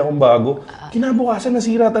cooker, bibili akong bago. Kinabukasan,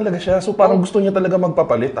 nasira talaga siya. So parang gusto niya talaga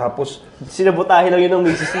magpapalit. Tapos, sinabutahin lang yun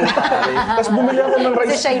ng misis mo. tapos bumili ako ng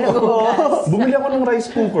rice Kasi siya yung nagugas. Bumili ako ng rice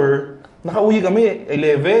cooker. Nakauwi kami,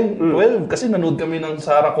 11, 12. Kasi nanood kami ng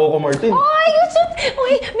Sarah Coco Martin.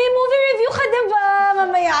 Uy, may movie review ka diba?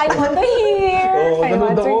 Mamaya, I want to hear. I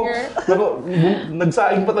want to hear.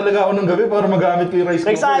 Nagsaing pa talaga ako ng gabi para magamit ko yung rice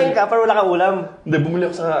cooker. Nagsaing ka, pero wala kang ulam. Hindi, bumili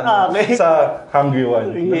ako sa Hungry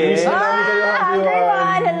One. Yes. Namin kayo, Hungry Hungry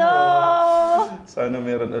One, hello! Sana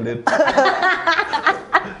meron ulit.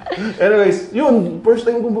 Anyways, yun, first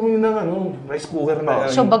time kong bumili ng rice cooker na.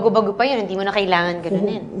 So, bago-bago pa yun, hindi mo na kailangan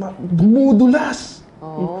ganunin. Dumudulas.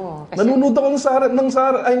 Kasi Nanonood ako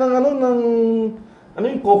ng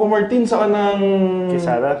yung Coco Martin saka ng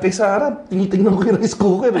kay Sarah. Tinitingnan ko yung rice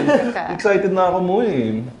cooker eh. Excited na ako mo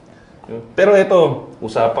eh. Pero ito,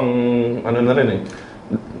 usapang na rin eh.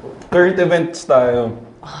 Current events tayo.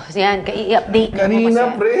 Yan, i-update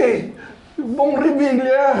Kanina pre, Bong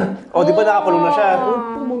Revilla. Di ba nakakulong na siya?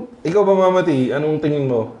 Ikaw ba, Mamati? Anong tingin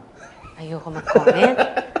mo? Ayoko mag-comment.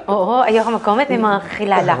 Oo, ayoko mag-comment. May mga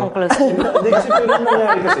kakilala akong close to. Hindi kasi pero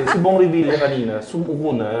nangyari kasi, si Bong Revilla kanina,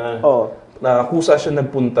 sumuko na. Na kusa siya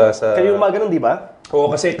nagpunta sa... Kaya yung mga ganun, di ba? Oo,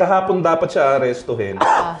 kasi kahapon dapat siya arestuhin.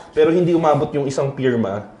 Pero hindi umabot yung isang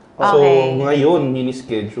pirma. So, ngayon,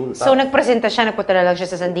 mini-schedule. So, nagpresenta siya, nagpunta na lang siya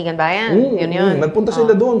sa Sandigan Bayan. Yun. Nagpunta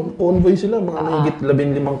sila doon. Convoy sila. Mga higit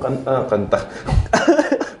 15 kanta.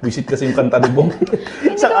 Visit kasi yung kanta ni Bong.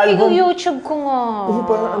 Isang album. YouTube ko nga.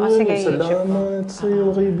 Parang salamat sa'yo,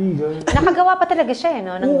 kaibigan. Nakagawa pa talaga siya,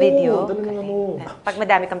 no? Ng video. Talagang Pag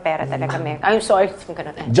madami kang pera talaga, I'm sorry kung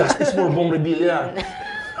ganun. Justice for Bong Revilla.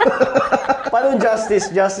 Paano justice?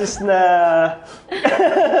 Justice na...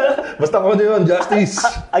 Basta ako yun, justice.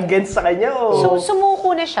 Against sa kanya o... So,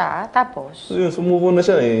 sumuko na siya, tapos... So yun, sumuko na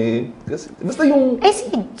siya eh. Kasi, basta yung...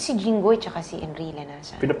 si Jinggoy tsaka si Enrile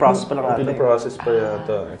nasa. Pinaprocess pa lang natin. Pinaprocess pa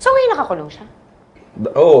yata. So, ngayon nakakulong siya?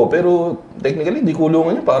 Pero technically, di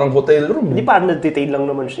kulungan niya. Parang hotel room. Hindi, parang na-detain lang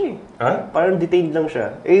naman siya eh. Ha? Parang detained lang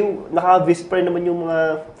siya. Naka-visit pa rin naman yung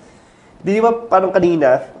mga... Di ba parang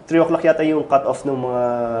kanina, 3 o'clock yata yung cut-off ng mga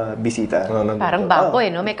bisita. Parang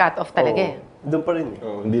baboy, no? May cut-off talaga eh. Doon pa rin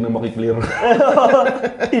eh. Hindi na makiklear.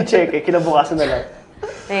 I-check eh, kinabukasan na lang.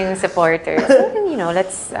 Yung supporters.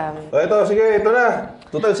 Let's... Ito, sige, ito na.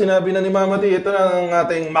 Total, sinabi na ni Mama T, ito na ang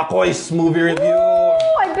ating McCoy's movie review.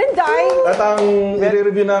 Oh, I've been dying! At ang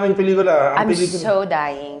i-review namin pelikula. I'm so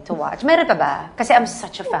dying to watch. Meron pa ba? Kasi I'm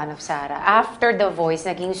such a fan of Sarah. After The Voice,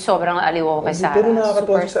 naging sobrang aliw ako kay Sarah. Pero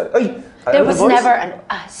nakakatawa si Sarah. Ay! There was never an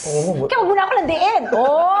us. Oo. Kaya huwag mo na ako landiin.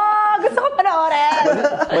 Gusto ko panoorin.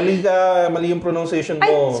 Mali yung pronunciation mo.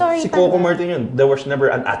 Ay, sorry, Si Coco Martin yun. There was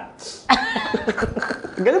never an at.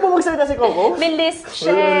 Ganun ba magsalita si Coco? May list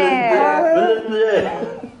siya.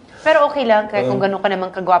 Pero okay lang, kaya kung gano'n ka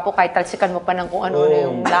naman kagwapo, kahit talsikan mo pa ng kung ano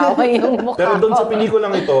yung laway yung mukha. Pero doon sa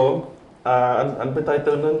pelikulang ito, ano ba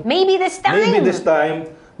title nun? Maybe This Time. Maybe This Time,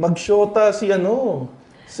 mag-shota si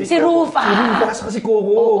Si Rufa. Si Rufa saka si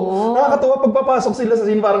Coco. Nakakatawa pagpapasok sila sa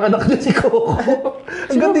scene, parang anak niya si Coco.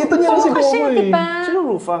 Hanggang dito niya si Coco eh. Sino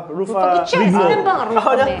Rufa? Pag-i-check, sino bang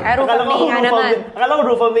Rufa May? Rufa May nga naman. Akala ko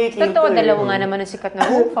Rufa May. Totoo, dalawa nga naman ang sikat na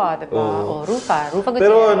Rufa, diba? Rufa Gutierrez.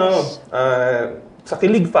 Pero sa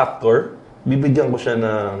kilig factor, bibigyan ko siya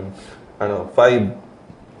ng 5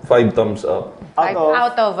 thumbs up.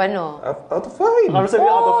 Out of Out of 5. Ano sabi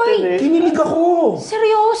out of 10 eh? Kinilig ako.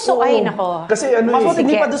 Seryoso? Ay, nako. Kasi Mas Sige.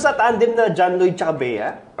 hindi pa doon sa tandem na John Lloyd tsaka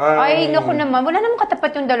Bea? Ay, naku naman. Wala namang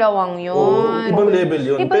katapat yung dalawang yun. Ibang level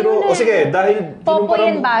yun. Iba Pero, yun eh. sige, dahil Popoy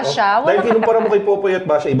and Basha, dahil walang kinumpara mo katapat. kay Popoy at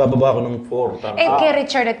Basha, ibababa ko ng 4. Kay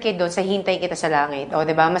Richard at kay Don, sa Hintay Kita sa Langit. O,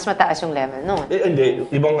 diba? Mas mataas yung level nun. Hindi.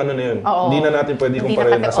 Ibang na yun. Oo. Hindi na natin pwede Hindi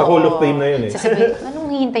kumpara yun. na Sa Hall of Fame na yun eh. Sasabihin, anong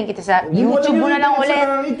Hintay Kita sa Hindi mo YouTube mo na lang ulit?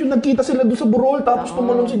 Yung nagkita sila doon sa Burol, tapos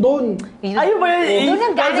tumalon si Don. Ayun ba yun? Doon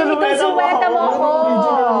ang galing itong silueta mo ako.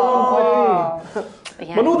 Original mo. Ayan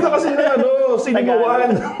yan. Manood ka kasi na Cinema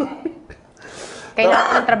One. Kailangan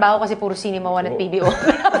ko ng trabaho kasi puro Cinema One at PBO.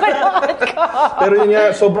 Panood ko. Pero yun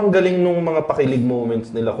nga, sobrang galing nung mga pakilig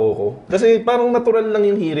moments nila Coco. Kasi parang natural lang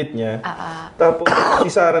yung hirit niya. Tapos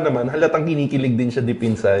si Sarah naman, halatang kinikilig din siya deep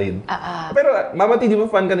inside. Pero Mama T, di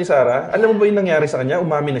ba fan ka ni Sarah? Alam mo ba yung nangyari sa kanya?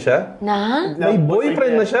 Umami na siya? Na? May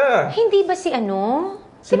boyfriend na siya. Hindi ba si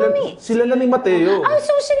Si Mami? Sila na ni Mateo.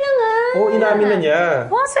 So sila nga. Inamin na niya.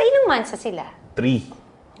 Wow, so ilang months na sila? 3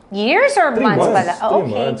 Years or months pala?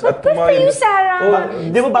 Okay. Good for you, Sarah.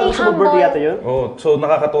 Di ba bago siya mag-birthday yata yun? So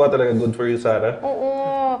nakakatuwa talaga. Good for you, Sarah.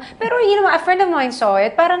 Oo. Pero a friend of mine saw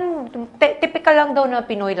it. Parang typical lang daw na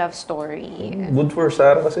Pinoy love story. Good for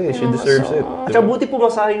Sarah kasi she deserves it. Tsaka buti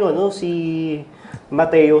pumasahe yun, si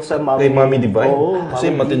Mateo sa Mami. Kay Mami Divine? Oo.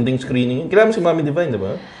 Kasi matinding screening. Kilala mo si Mami Divine, di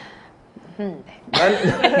ba?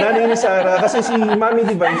 Nanay ni Sarah, kasi si Mami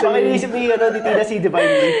Divine siya Baka iniisip ni Titina si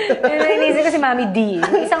Divine Lee. Iniisip ko si Mami D.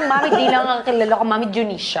 Isang Mami D lang ang kilala ko, Mami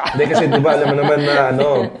Junisha. Hindi kasi di ba alam mo naman na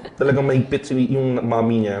talagang maigpit yung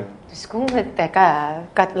mami niya. Diyos ko, teka,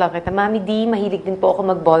 cut lang kita. Mami D, mahilig din po ako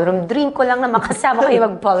mag-ballroom. Dream ko lang na makasama kayo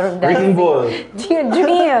mag-ballroom dance. Breaking ball.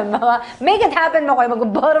 Dream. Make it happen mo kayo.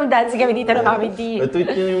 Mag-ballroom dance kami dito ng Mami D.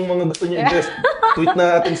 Tweet niyo yung mga gusto niyo i-guest. Tweet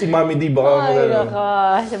natin si Mami D. Baka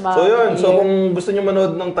si Mami So yun, D. so kung gusto niyo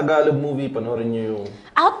manood ng Tagalog movie, panoorin niyo yung...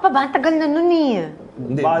 Out pa ba? Tagal na nun eh.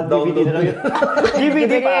 Hindi, Baka download DVD na lang yun.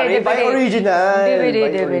 DVD pare, by original.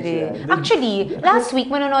 DVD. Actually, last week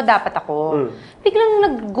manonood dapat ako. Biglang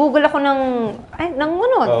nag-google ako ng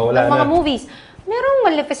mga movies. Merong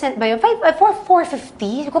Maleficent ba yun?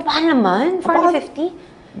 450? Kung paano naman?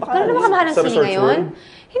 450? Gano'n naman kamahal ang sine ngayon?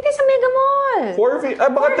 Hindi, sa Mega Mall.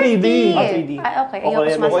 450? Baka 3D. 3D. Okay. O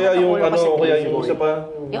kaya yung isa pa.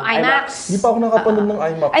 Yung IMAX. Hindi pa ako nakapanood ng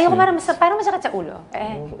IMAX. Ayoko parang masakit sa ulo.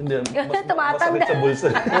 Hindi. Tumatanda. Masakit sa bulsa.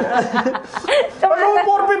 Ano,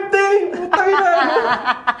 450? Tayo na.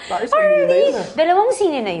 450? Dalawang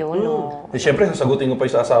sine na yun, no? Siyempre, sasagutin ko pa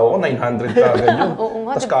yung sa asawa ko, 900 ka agad yun. Oo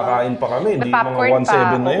nga, Tapos diba? kakain pa kami, di mga Popcorn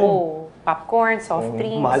 1.7 na yun. Popcorn, soft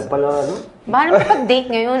drinks. Mahal pala, Mahal pa pag-date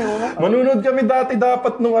ngayon, no? Manunod kami dati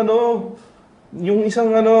dapat nung yung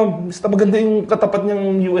isang basta maganda yung katapat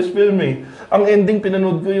niyang US film eh. Ang ending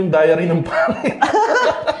pinanood ko yung Diary ng Pangit.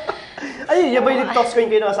 Ay, yan ba yung talk screen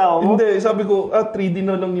kayo ng asawa mo? Hindi, sabi ko, 3D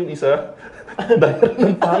na lang yung isa. Diary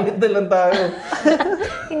ng Pangit na lang tayo.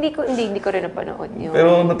 Hindi ko rin napanood yun.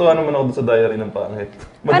 Pero natuwa naman ako sa Diary ng Pangit.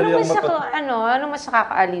 Ano mas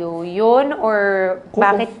nakakaaliw? Yun or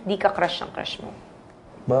bakit di ka crush ng crush mo?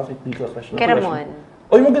 Bakit di ka crush na? Kay Ramon.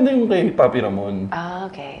 Oy, maganda yung kay Papi Ramon.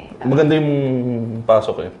 Okay. Maganda yung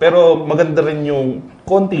pasok eh. Pero maganda rin yung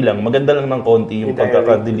konti lang. Maganda lang ng konti yung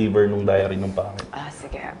pagkaka-deliver ng Diary ng Pangit.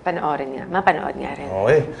 Sige. Panoorin nga. Mapanood nga rin.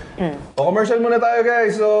 Okay. O commercial muna tayo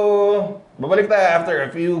guys. So, babalik tayo after a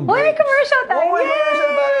few breaks. May commercial tayo! May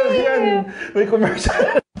commercial tayo! Yan! May commercial.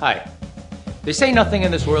 Hi. They say nothing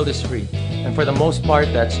in this world is free. And for the most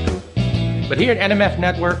part, that's true. But here at NMF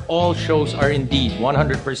Network, all shows are indeed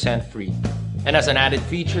 100% free. And as an added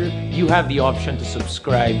feature, you have the option to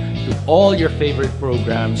subscribe to all your favorite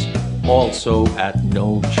programs, also at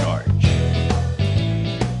no charge.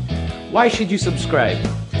 Why should you subscribe?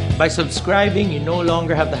 By subscribing, you no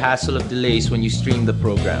longer have the hassle of delays when you stream the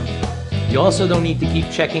program. You also don't need to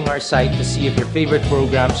keep checking our site to see if your favorite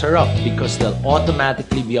programs are up because they'll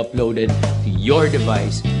automatically be uploaded to your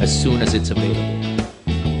device as soon as it's available.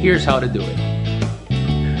 Here's how to do it.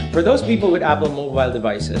 For those people with Apple mobile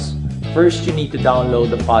devices, first you need to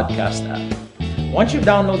download the podcast app. Once you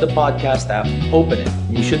download the podcast app, open it,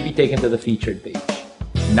 and you should be taken to the featured page.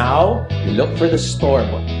 Now, you look for the store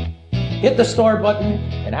button. Hit the store button,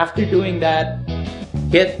 and after doing that,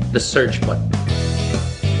 hit the search button.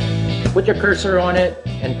 Put your cursor on it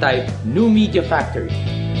and type New Media Factory.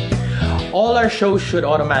 All our shows should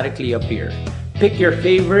automatically appear. Pick your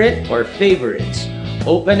favorite or favorites,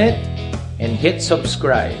 open it, and hit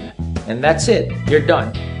subscribe. And that's it. You're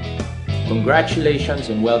done.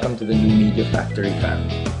 Congratulations and welcome to the New Media Factory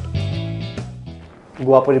family.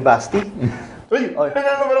 Guwapo ni Basti. Uy!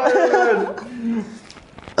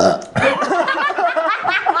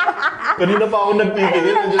 Kanina pa ako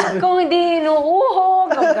nagpipigil. Kung hindi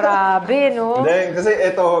inuuhog, grabe, no? Hindi, kasi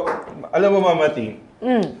eto, alam mo Mama T,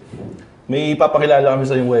 may ipapakilala kami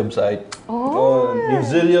sa yung website. Yung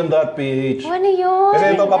zillion.ph. Ano yun? Kasi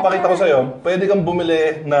ito, papakita ko sa'yo, pwede kang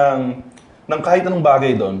bumili ng kahit anong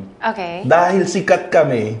bagay doon. Okay. Dahil sikat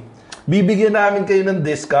kami, bibigyan namin kayo ng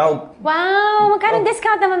discount. Wow! Magkano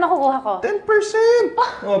discount naman makukuha ko?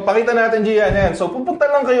 10%! Pakita natin Gian yan. So, pupunta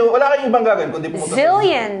lang kayo. Wala kayong ibang gagawin kundi pumunta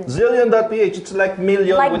Zillion! sa Zillion.ph. It's like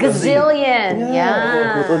million Like with a Z. gazillion!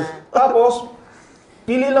 Yeah. Tapos,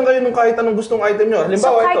 Pili lang kayo ng kahit anong gustong item nyo. So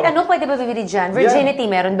Halimbawa, kahit ito. ano pwede ba bibili dyan? Virginity,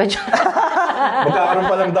 meron ba dyan? Magkakaroon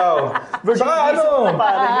pa lang daw. Saka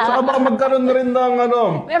saka baka magkaroon na rin ng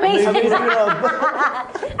Amazing Love.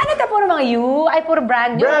 Ano ito? Puro mga ay puro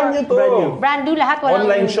brand new? Brand new to. Brand new lahat. Walang...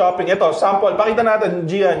 Online shopping. Ito, sample. Pakita natin,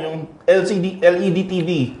 Gian, yung LED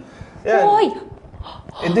TV. Yan. Uy!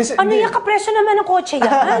 Ano yung kapresyo naman ng kotse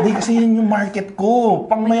yan? Hindi kasi yun yung market ko.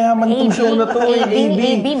 Pangmayaman itong show na to.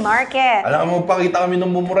 AB market. Alam mo, pakita kami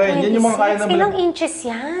ng mumurahin. Yan yung mga kaya na Ilang inches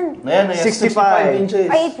yan? Ayan, 65 inches.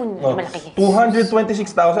 Ay, malaki.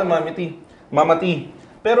 226,000, Mama T.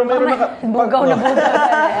 Pero meron bugaw na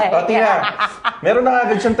bugaw. Tina, meron na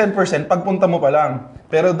agad siyang 10% pagpunta mo pa lang.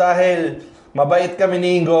 Pero dahil mabait kami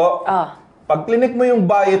ni Ingo, pag click mo yung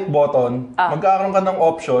buy it button, magkakaroon ka ng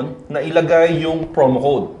option na ilagay yung promo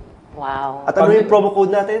code. Wow. At ano yung promo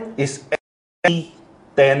code natin? Is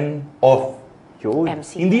MC10 off. Yun.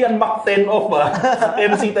 MC. Hindi yan Mac 10 off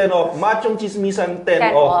MC10 off. Machong Chismisan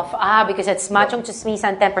 10 off. Because it's Machong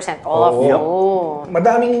Chismisan 10% off. Yep.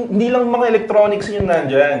 Madaming, hindi lang mga electronics yung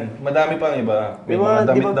nandyan. Madami pang iba. May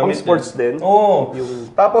mga damit sports din. Oo.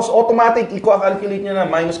 Tapos automatic, i-calculate niya na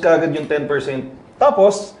minus kagad yung 10%.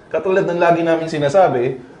 Tapos, katulad ng lagi namin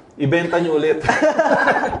sinasabi, ibenta nyo ulit.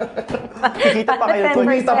 Kikita pa kayo.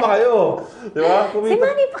 Kumita pa kayo. Di ba? Si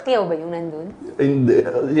Manny Pacquiao ba yung nandun? Hindi.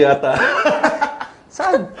 Yata.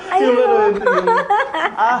 Saan? Ayun.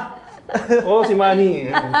 Oo, si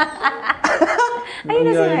Manny. Ayun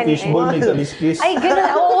na si Manny. Fishball, may kaliskis. Ay,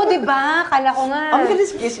 gano'n. Oo, diba? Kala ko nga. Ang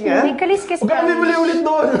kaliskis nga? May kaliskis Huwag kami bili ulit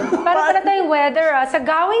doon. Parang pala tayong weather, Sa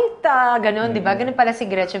gawing gano'n, diba? Ganun pala si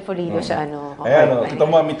Gretchen Pulido sa ano. Ayan, ito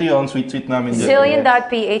Mami T, ang sweet-sweet namin dyan.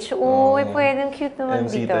 Zillion.ph. Uy, pwedeng cute naman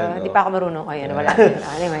MC10, dito. Hindi pa ako marunong. Ayun, wala.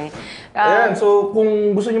 Anyway. Ayan, so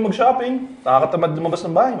kung gusto niyo mag-shopping, nakakatamad lumabas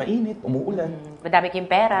ng bahay, mainit, umuulan. Madami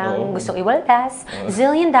kayong pera, gustong iwaldas.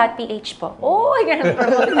 Zillion.ph po. Uy, ganun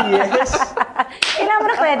promote. Yes. Kailangan mo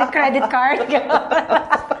na credit card.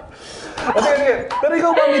 Okay. Pero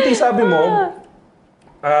ikaw, Mami T, sabi mo,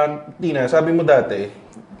 Tina, sabi mo dati,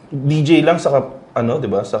 DJ lang saka, di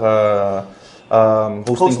ba, saka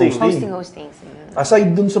hosting. Hosting.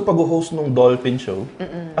 Aside dun sa pag-host ng Dolphin Show,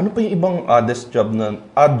 ano pa yung ibang odd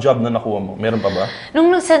job na nakuha mo? Meron pa ba? Nung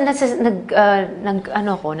ng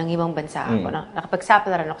ibang bansa ako,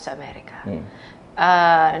 nakapag-saplaran ako sa Amerika.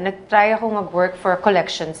 Nag-try ako mag-work for a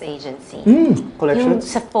collections agency. Collections? Yung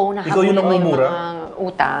sa phone na Ikaw yung habulin mo yung namumura? mga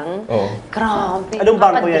utang. Oo. Grabe. Anong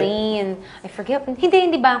bangko yan? nakaka-drain. I forget.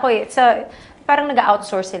 Hindi bangko eh. Parang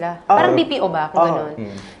nag-outsource sila. Parang BPO ba? Kung ganun.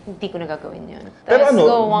 Hindi ko nagagawin yun. Pero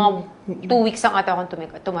Tapos mga 2 weeks ang ata akong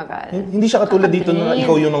tumagal. Hindi siya katulad dito na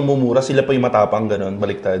ikaw yung nangmumura, sila pa yung matapang, gano'n,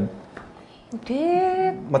 baliktad. Hindi.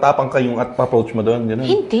 Matapang kayong at approach mo doon, gano'n.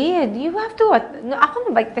 Hindi. You have to.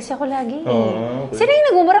 Ako mabait kasi ako lagi. Okay. Sila yung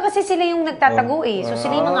nagmumura kasi sila yung nagtatago eh. So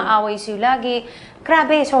sila yung mga away sa'yo lagi.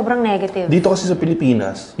 Grabe, sobrang negative. Dito kasi sa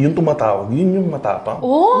Pilipinas, yung tumatawag, yun yung matapang.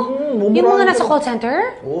 Yung mga nasa call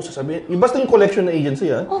center? Oo, sasabihin. Basta yung collection na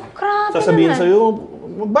agency, Oh, grabe sasabihin naman. sa'yo,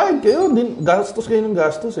 magbayad kayo, gastos kayo ng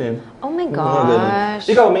gastos eh. Oh my Mga ganun.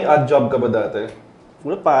 gosh. Ikaw, may odd job ka ba dati?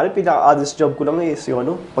 Wala pare, pinaka-oddest job ko lang is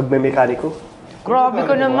yung pagme-mekaniko. Grabe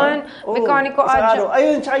ko naman. Mekaniko adjo.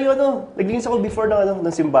 Ayun, tsaka yung naglinis ako before ng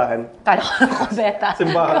simbahan. Kala ko ng kubeta.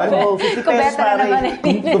 Simbahan? Oo, 50 pesos Kubeta na pare. naman eh.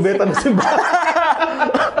 Kubeta na simbahan.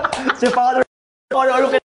 Si Father, ano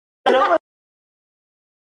ka naman?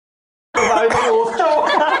 Bakit ang host?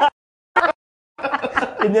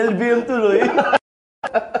 NLB yung tuloy.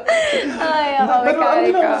 Ay, ako Pero ang ginawa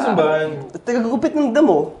mekaniko. sa simbahan? Tagagupit ng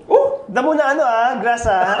damo. Damo na grass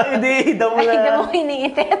Hindi, damo na. Ay, hindi mo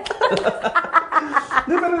iniitit.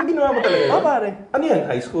 Hindi, pero ginawa mo talaga. Pare. Ano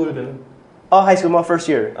yan? High school? Ganun. High school, mga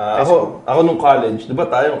first year. Ako nung college, di ba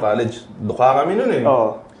tayo nung college, dukha kami nun eh.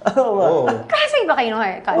 Oo. Oo. Kasi ba kayo nung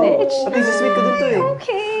college? Pati si Sweet ko dun to eh.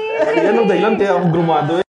 Okay. Yan ang dahilan kaya ako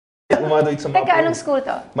graduate. Graduate sa Mapuwe. Teka, anong school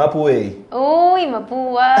to? Mapuwe. Uy,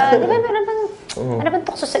 Mapua. Di ba meron bang, ano bang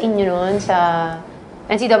tukso sa inyo nun sa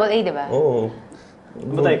NCAA, di ba? Oo.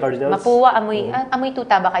 Ba tayo, Cardinals? Mapua, amoy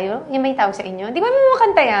tuta ba kayo? Yung may tawag sa inyo? Di ba may mga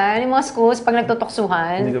kanta yan? Yung mga schools, pag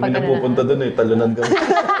nagtutuksuhan? Hindi kami pag ano napupunta doon eh. Talunan kami.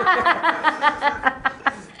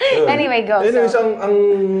 Anyway, go. Anyways,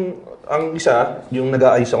 ang isa, yung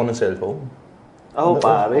nag-aayos ako ng cellphone.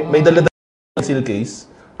 Pare. May dala-dala pencil case.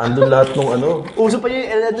 Andun lahat nung ano. Uso pa yung,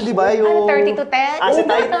 di ba, yung... 30 to 10?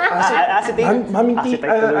 Acetate. Acetate. Maming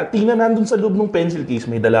Tina, nandun sa loob ng pencil case,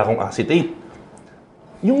 may dala akong acetate.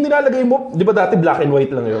 Yung nilalagay mo, di ba dati black and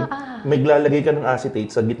white lang yun? May lalagay ka ng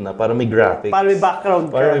acetate sa gitna para may graphics. Para may background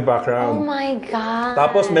ka. Para may background. Oh my God.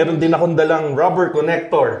 Tapos meron din akong dalang rubber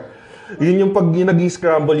connector. Yun yung pag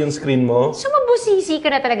nag-scramble yung screen mo. So, mabusisi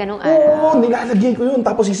ka na talaga nung araw. Oo, nilalagyan ko yun.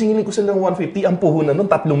 Tapos sisingilin ko sila ng 150. Ang puhunan nun,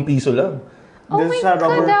 3 piso lang. Oh my Sa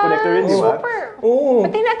rubber God, connector rin, di ba? Super. Oo.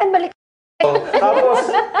 Pati natin balik. Tapos,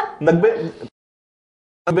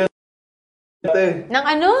 Nang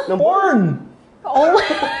ano? ng porn. Oh,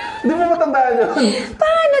 Di mo matandaan yun?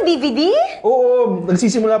 paano? DVD? Oo,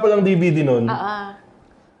 nagsisimula pa lang DVD nun.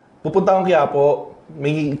 Pupunta akong Quiapo,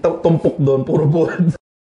 may tumpok doon, puro board.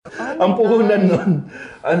 Ang puhunan nun,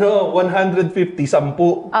 150, 10.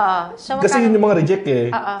 So, Kasi yun yung mga reject eh.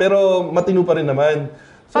 Pero matino pa rin naman.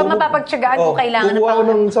 So, mapapagtyagaan kung kailangan kukuha ko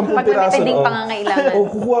ng 10 pag may piraso. matinding pangangailangan.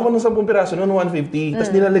 Kukuha ko ng 10 piraso noon, 150.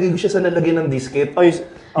 Tapos nilalagay ko siya sa lalagyan ng disket.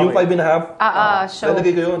 Yung 5.5. So,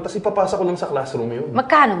 lalagay ko yun. Tapos ipapasa ko lang sa classroom yun.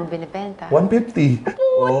 magkano mo binibenta? 150.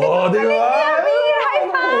 Oh, di ba? High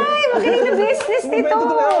five! Magaling na business nito.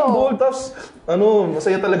 Gold. Tapos,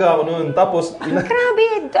 masaya talaga ako noon. Tapos,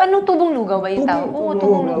 Grabe. Tubong lugaw ba yung tao? Oo,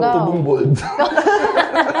 tubong lugaw. Tubong bold.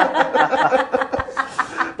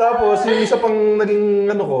 Tapos, yung isa pang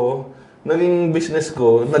naging business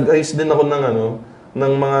ko, nag-ayos din ako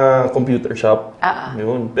ng mga computer shop.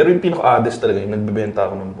 Yun. Pero yung pinaka-ades talaga, yung nagbebenta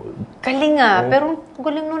ako ng bold. Galing pero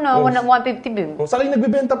galing nun 150 bim. Saka yung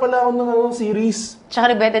nagbebenta pala ako ng series. Tsaka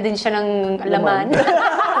nagbenta din siya ng laman.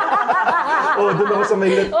 Doon ako sa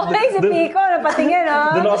may... Okay, si Pico, napatingin,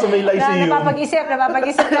 Doon ako sa may Lyceum.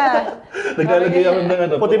 Napapag-isip na. Naglalagay ako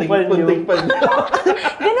ng puting panyo.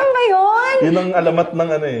 Ganun ba yun? Yun ang alamat ng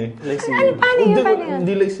Lyceum. Paano yun?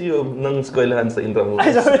 Hindi Lyceum, ng eskwelahan sa Intramuros.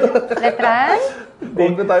 Letran?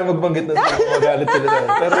 Huwag na tayo magbanggit na magalit sila na.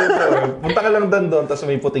 Pero punta ka lang doon, tapos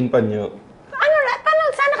may puting panyo. Paano?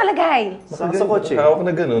 Saan nakalagay? Sa kotse. Hawak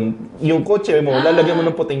na ganun. Yung kotse mo, lalagyan mo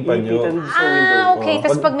ng puting panyo. Okay.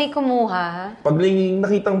 Tapos pag may kumuha, Pag may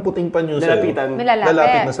nakitang puting panyo sa'yo, may lalapit.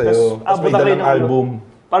 lalapit na sa'yo. Tapos may dalang album.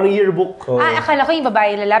 Parang yearbook. akala ko yung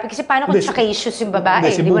babae lalapit. Kasi paano kung tsakacious yung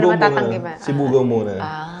babae? Hindi mo naman tatanggiman. Sibugaw muna.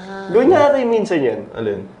 Gawin na natin minsan yan.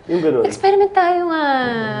 Alin? Yung gano'n. Experiment tayo nga.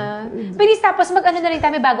 Bilis, tapos na rin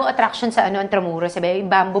tayo, may bagong attraction sa Intramuros. Sabi, yung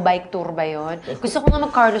bamboo bike tour ba yun? Gusto ko nga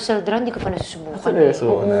mag-Carlos Eldron, hindi ko pa nasusubukan.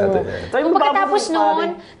 So, natin. Kung pagkatapos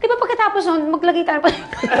nun, di ba pagkatapos nun, maglagay tayo pa.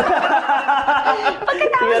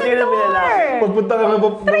 Pagkatapos ng tour. Pagpunta ka na ba?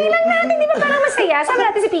 Try lang natin, di ba parang masaya? Sama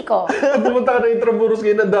natin si Pico. Pagpunta ka na Intramuros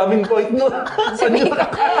ngayon, ang daming point mo. Si Pico.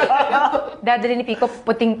 Dadali ni Pico,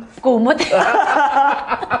 puting kumot.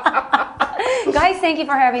 Guys, thank you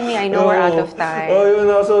for having me. I know we're out of time.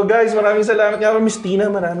 So guys, maraming salamat nga Miss Tina.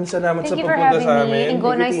 Maraming salamat sa Thank you for pagpunta having sa me. amin. Ingo,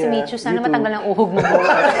 nice to meet you. Sana matanggal ang uhog mo.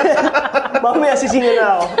 Mamaya sisingan na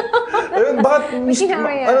ako. Ayun, bakit Miss Sinama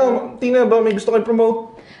yan. Tina ba may gusto kayo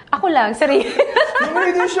promote? Ako lang, sorry.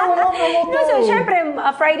 May hindi siya promote No, so, syempre,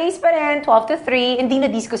 Fridays pa rin, 12 to 3, hindi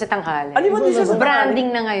na disco sa tanghali. Ano ba disco sa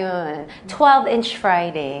Branding na ngayon. 12-inch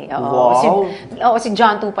Friday. Wow. Si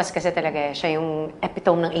John Tupas kasi talaga, siya yung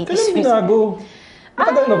epitome ng 80s Kailan music. binago?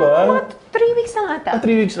 Matagal na ba? 3 weeks na ata.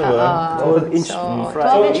 3 weeks na ba? 12-inch Friday.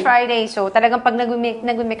 12-inch Friday. So, talagang pag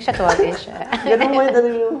nag-mix siya, 12-inch. Ganun mo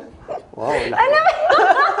yung wow, Alam mo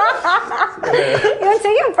yun, so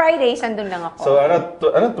yung Fridays, andun lang ako. So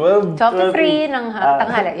 12? 12 to 3 ng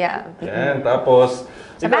tanghali. Yeah. Yan, tapos...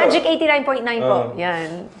 Sa Magic 89.9 po.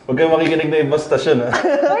 Yan. Huwag kayong makikinig na ibang stasyon, ha?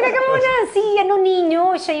 Uy, teka muna. Si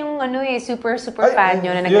Nino, siya yung super fan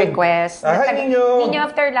nyo na nag-request. Hi, Nino! Nino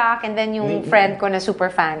After Lock, and then yung friend ko na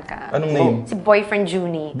super fan ka. Anong name? Si Boyfriend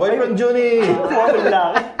Junie. Boyfriend Junie!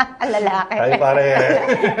 Lalaki. Ay, pare.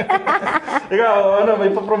 Ikaw,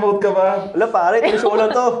 may pa-promote ka ba? Wala pare, tinuso ko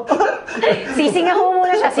lang to. Sisinga ho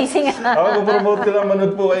muna siya, sisinga. Ako, promote ko lang,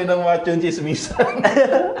 manood po kayo ng Macho Chismisan.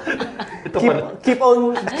 Ito pala. Keep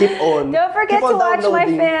on. Don't forget Keep on to watch my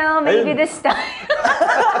downloading. film, Maybe Ayun. This Time.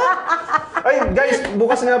 Ay, guys,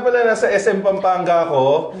 bukas nga pala nasa SM Pampanga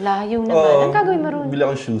ako. Layo naman. Anong gagawin mo ron? Bili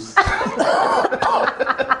akong shoes.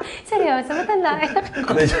 Seryoso, matanda.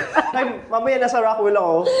 Ay, mamaya nasa Rockwell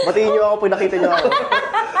ako. Batiin niyo ako pag nakita niyo ako.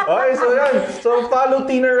 Okay, so yan. So follow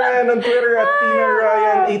Tina Ryan on Twitter at Tina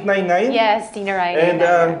Ryan 899. Yes, Tina Ryan. And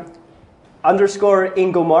 _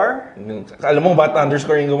 Ingomar. alam mo ba't _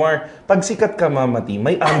 Ingomar? Pag sikat ka, Mamati,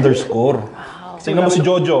 may underscore. Tingnan mo si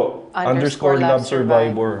Jojo. _ Love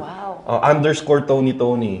Survivor. Wow. _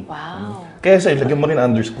 Tony. Wow. Kaya sa'yo, lagyan mo rin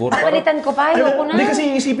underscore. Palitan ko pa, ayoko na. Hindi kasi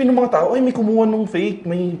isipin ng mga tao, ay may kumuha nung fake,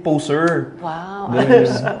 may poser. Wow.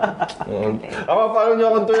 Ako, follow niyo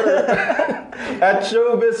ako on Twitter. At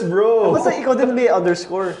Showbiz Bro. Basta ikaw din may _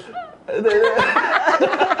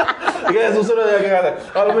 Sige, susunod na.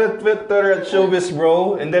 Follow me on Twitter at Showbiz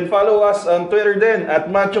Bro. And then follow us on Twitter din at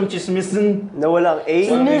Machong Chismisan. Na walang A.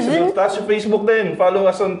 Tapos yung Facebook din. Follow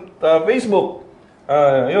us on Facebook.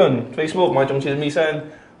 Yun, Facebook, Machong Chismisan.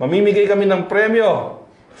 Mamimigay kami ng premyo.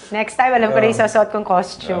 Next time, alam ko na yung susuot kong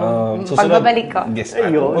costume. Susunod, Pagbabalik ko. Yes.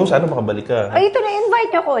 Sana makabalik ka. Ay, ito na, invite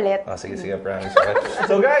niyo ko ulit. Sige, promise. Okay.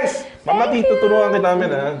 So guys, mamati, tuturuan kita namin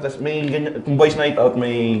Tapos may ganyan, kung boys night out,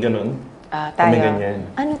 may ganun. Tayo. May ganyan.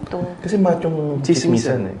 Ano to? Kasi Machong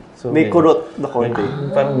Chismisan So, may kurot na konti.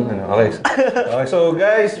 Parang okay. So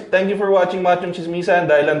guys, thank you for watching Machong Chismisan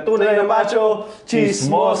dahil ang tunay na macho,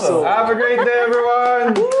 chismoso. Have a great day,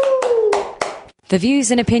 everyone! The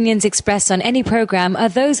views and opinions expressed on any program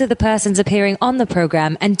are those of the persons appearing on the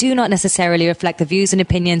program and do not necessarily reflect the views and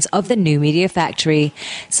opinions of the New Media Factory.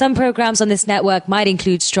 Some programs on this network might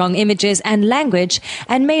include strong images and language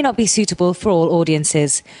and may not be suitable for all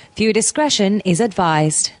audiences. Viewer discretion is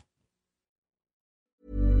advised.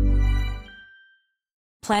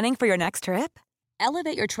 Planning for your next trip?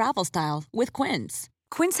 Elevate your travel style with Quince.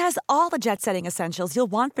 Quince has all the jet-setting essentials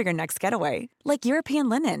you'll want for your next getaway, like European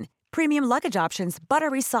linen, premium luggage options,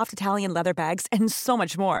 buttery soft Italian leather bags, and so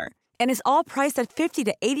much more. And is all priced at 50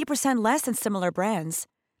 to 80% less than similar brands.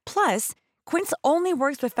 Plus, Quince only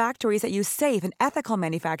works with factories that use safe and ethical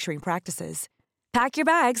manufacturing practices. Pack your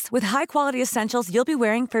bags with high-quality essentials you'll be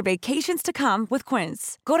wearing for vacations to come with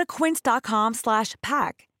Quince. Go to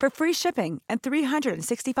quince.com/pack for free shipping and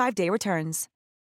 365-day returns.